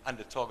being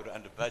under target or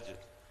under budget,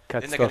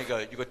 Cut then they're stuff. going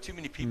to go, you've got too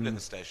many people in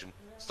the station,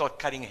 start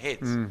cutting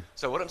heads.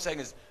 So what I'm saying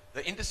is,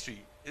 the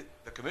industry,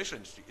 the commercial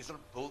industry, is not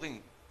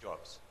building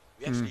jobs.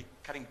 We're actually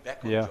cutting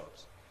back on Yeah.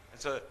 jobs.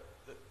 And so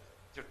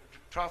to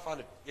try and find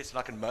it, yes, and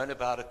I can moan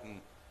about it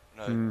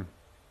and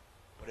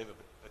whatever,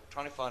 but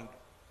trying to find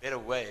better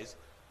ways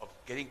of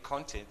getting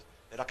content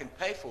that I can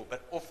pay for,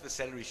 but off the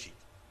salary sheet.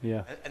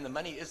 Yeah. And the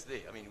money is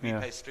there. I mean, we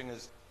Yeah. pay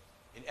stringers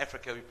in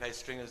Africa, we pay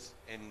stringers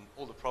in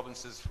all the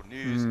provinces for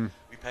news.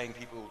 We're paying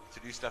people to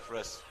do stuff for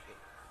us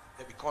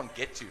that we can't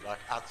get to, like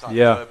outside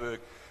Yeah. Joburg.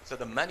 So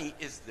the money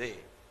is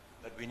there,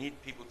 but we need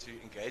people to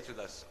engage with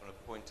us on a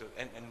point of,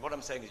 and what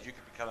I'm saying is you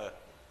could become a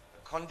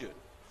conduit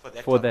for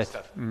that For type that. of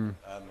stuff. And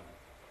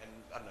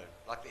I don't know,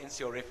 like the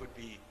NCRF would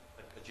be,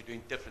 but you're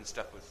doing different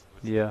stuff with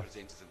Yeah.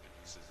 presenters and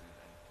producers.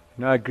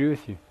 No, I agree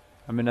with you.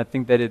 I mean, I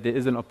think that there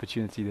is an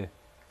opportunity there.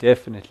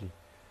 Definitely.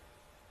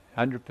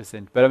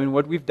 100%. But I mean,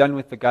 what we've done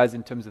with the guys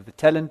in terms of the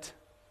talent,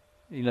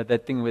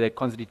 that thing where they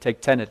constantly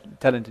take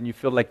talent and you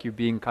feel like you're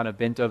being kind of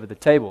bent over the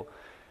table,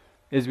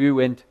 is we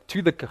went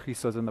to the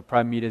Kagisos and the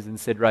prime meters and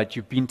said, right,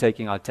 you've been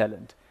taking our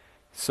talent.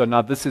 So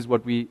now this is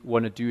what we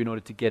want to do in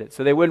order to get it.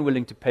 So they weren't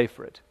willing to pay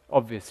for it,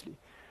 obviously.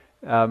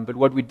 But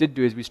what we did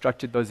do is we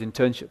structured those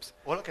internships.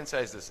 All I can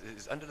say is this,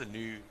 is under the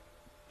new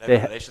They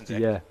Labour Relations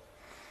Act, yeah.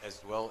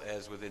 as well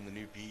as within the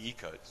new BE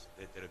codes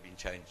that have been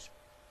changed,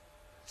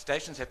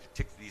 stations have to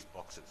tick these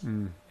boxes.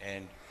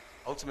 And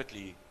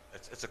ultimately,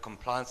 it's a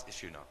compliance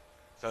issue now.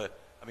 So,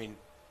 I mean,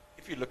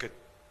 if you look at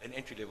an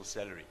entry-level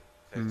salary,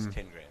 say it's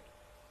 10 grand,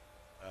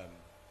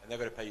 and they've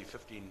got to pay you 15%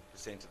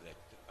 of that.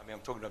 I mean,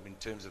 I'm talking about in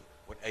terms of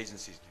what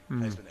agencies do,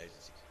 placement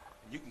agencies.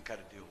 And you can cut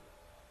a deal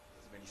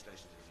with as many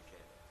stations as you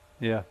can.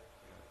 Yeah.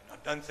 And I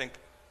don't think,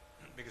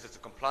 because it's a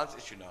compliance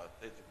issue now.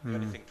 They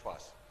only think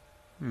twice.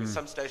 There's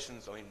some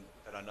stations,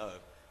 that I know of,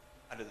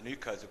 under the new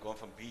codes have gone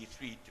from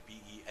BE3 to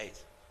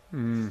BE8.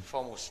 It's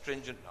far more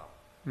stringent now.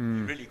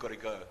 You really got to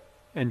go.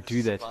 And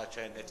do that. Supply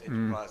chain, that's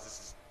enterprise, this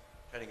is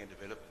training and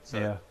development.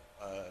 So,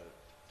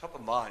 top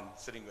of mind,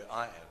 sitting where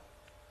I am,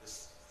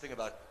 this thing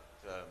about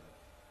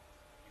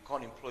you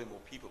can't employ more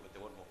people, but they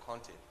want more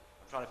content.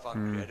 I'm trying to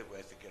find creative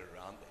ways to get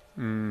around that.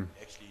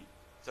 Actually,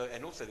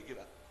 and also to give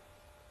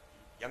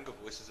younger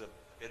voices a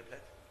better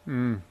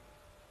platform.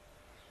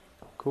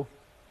 Cool.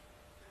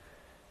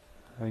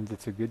 I think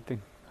that's a good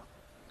thing.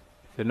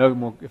 If there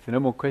are no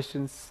more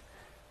questions,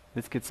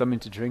 let's get something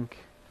to drink.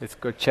 Let's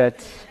go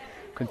chat.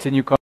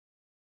 Continue.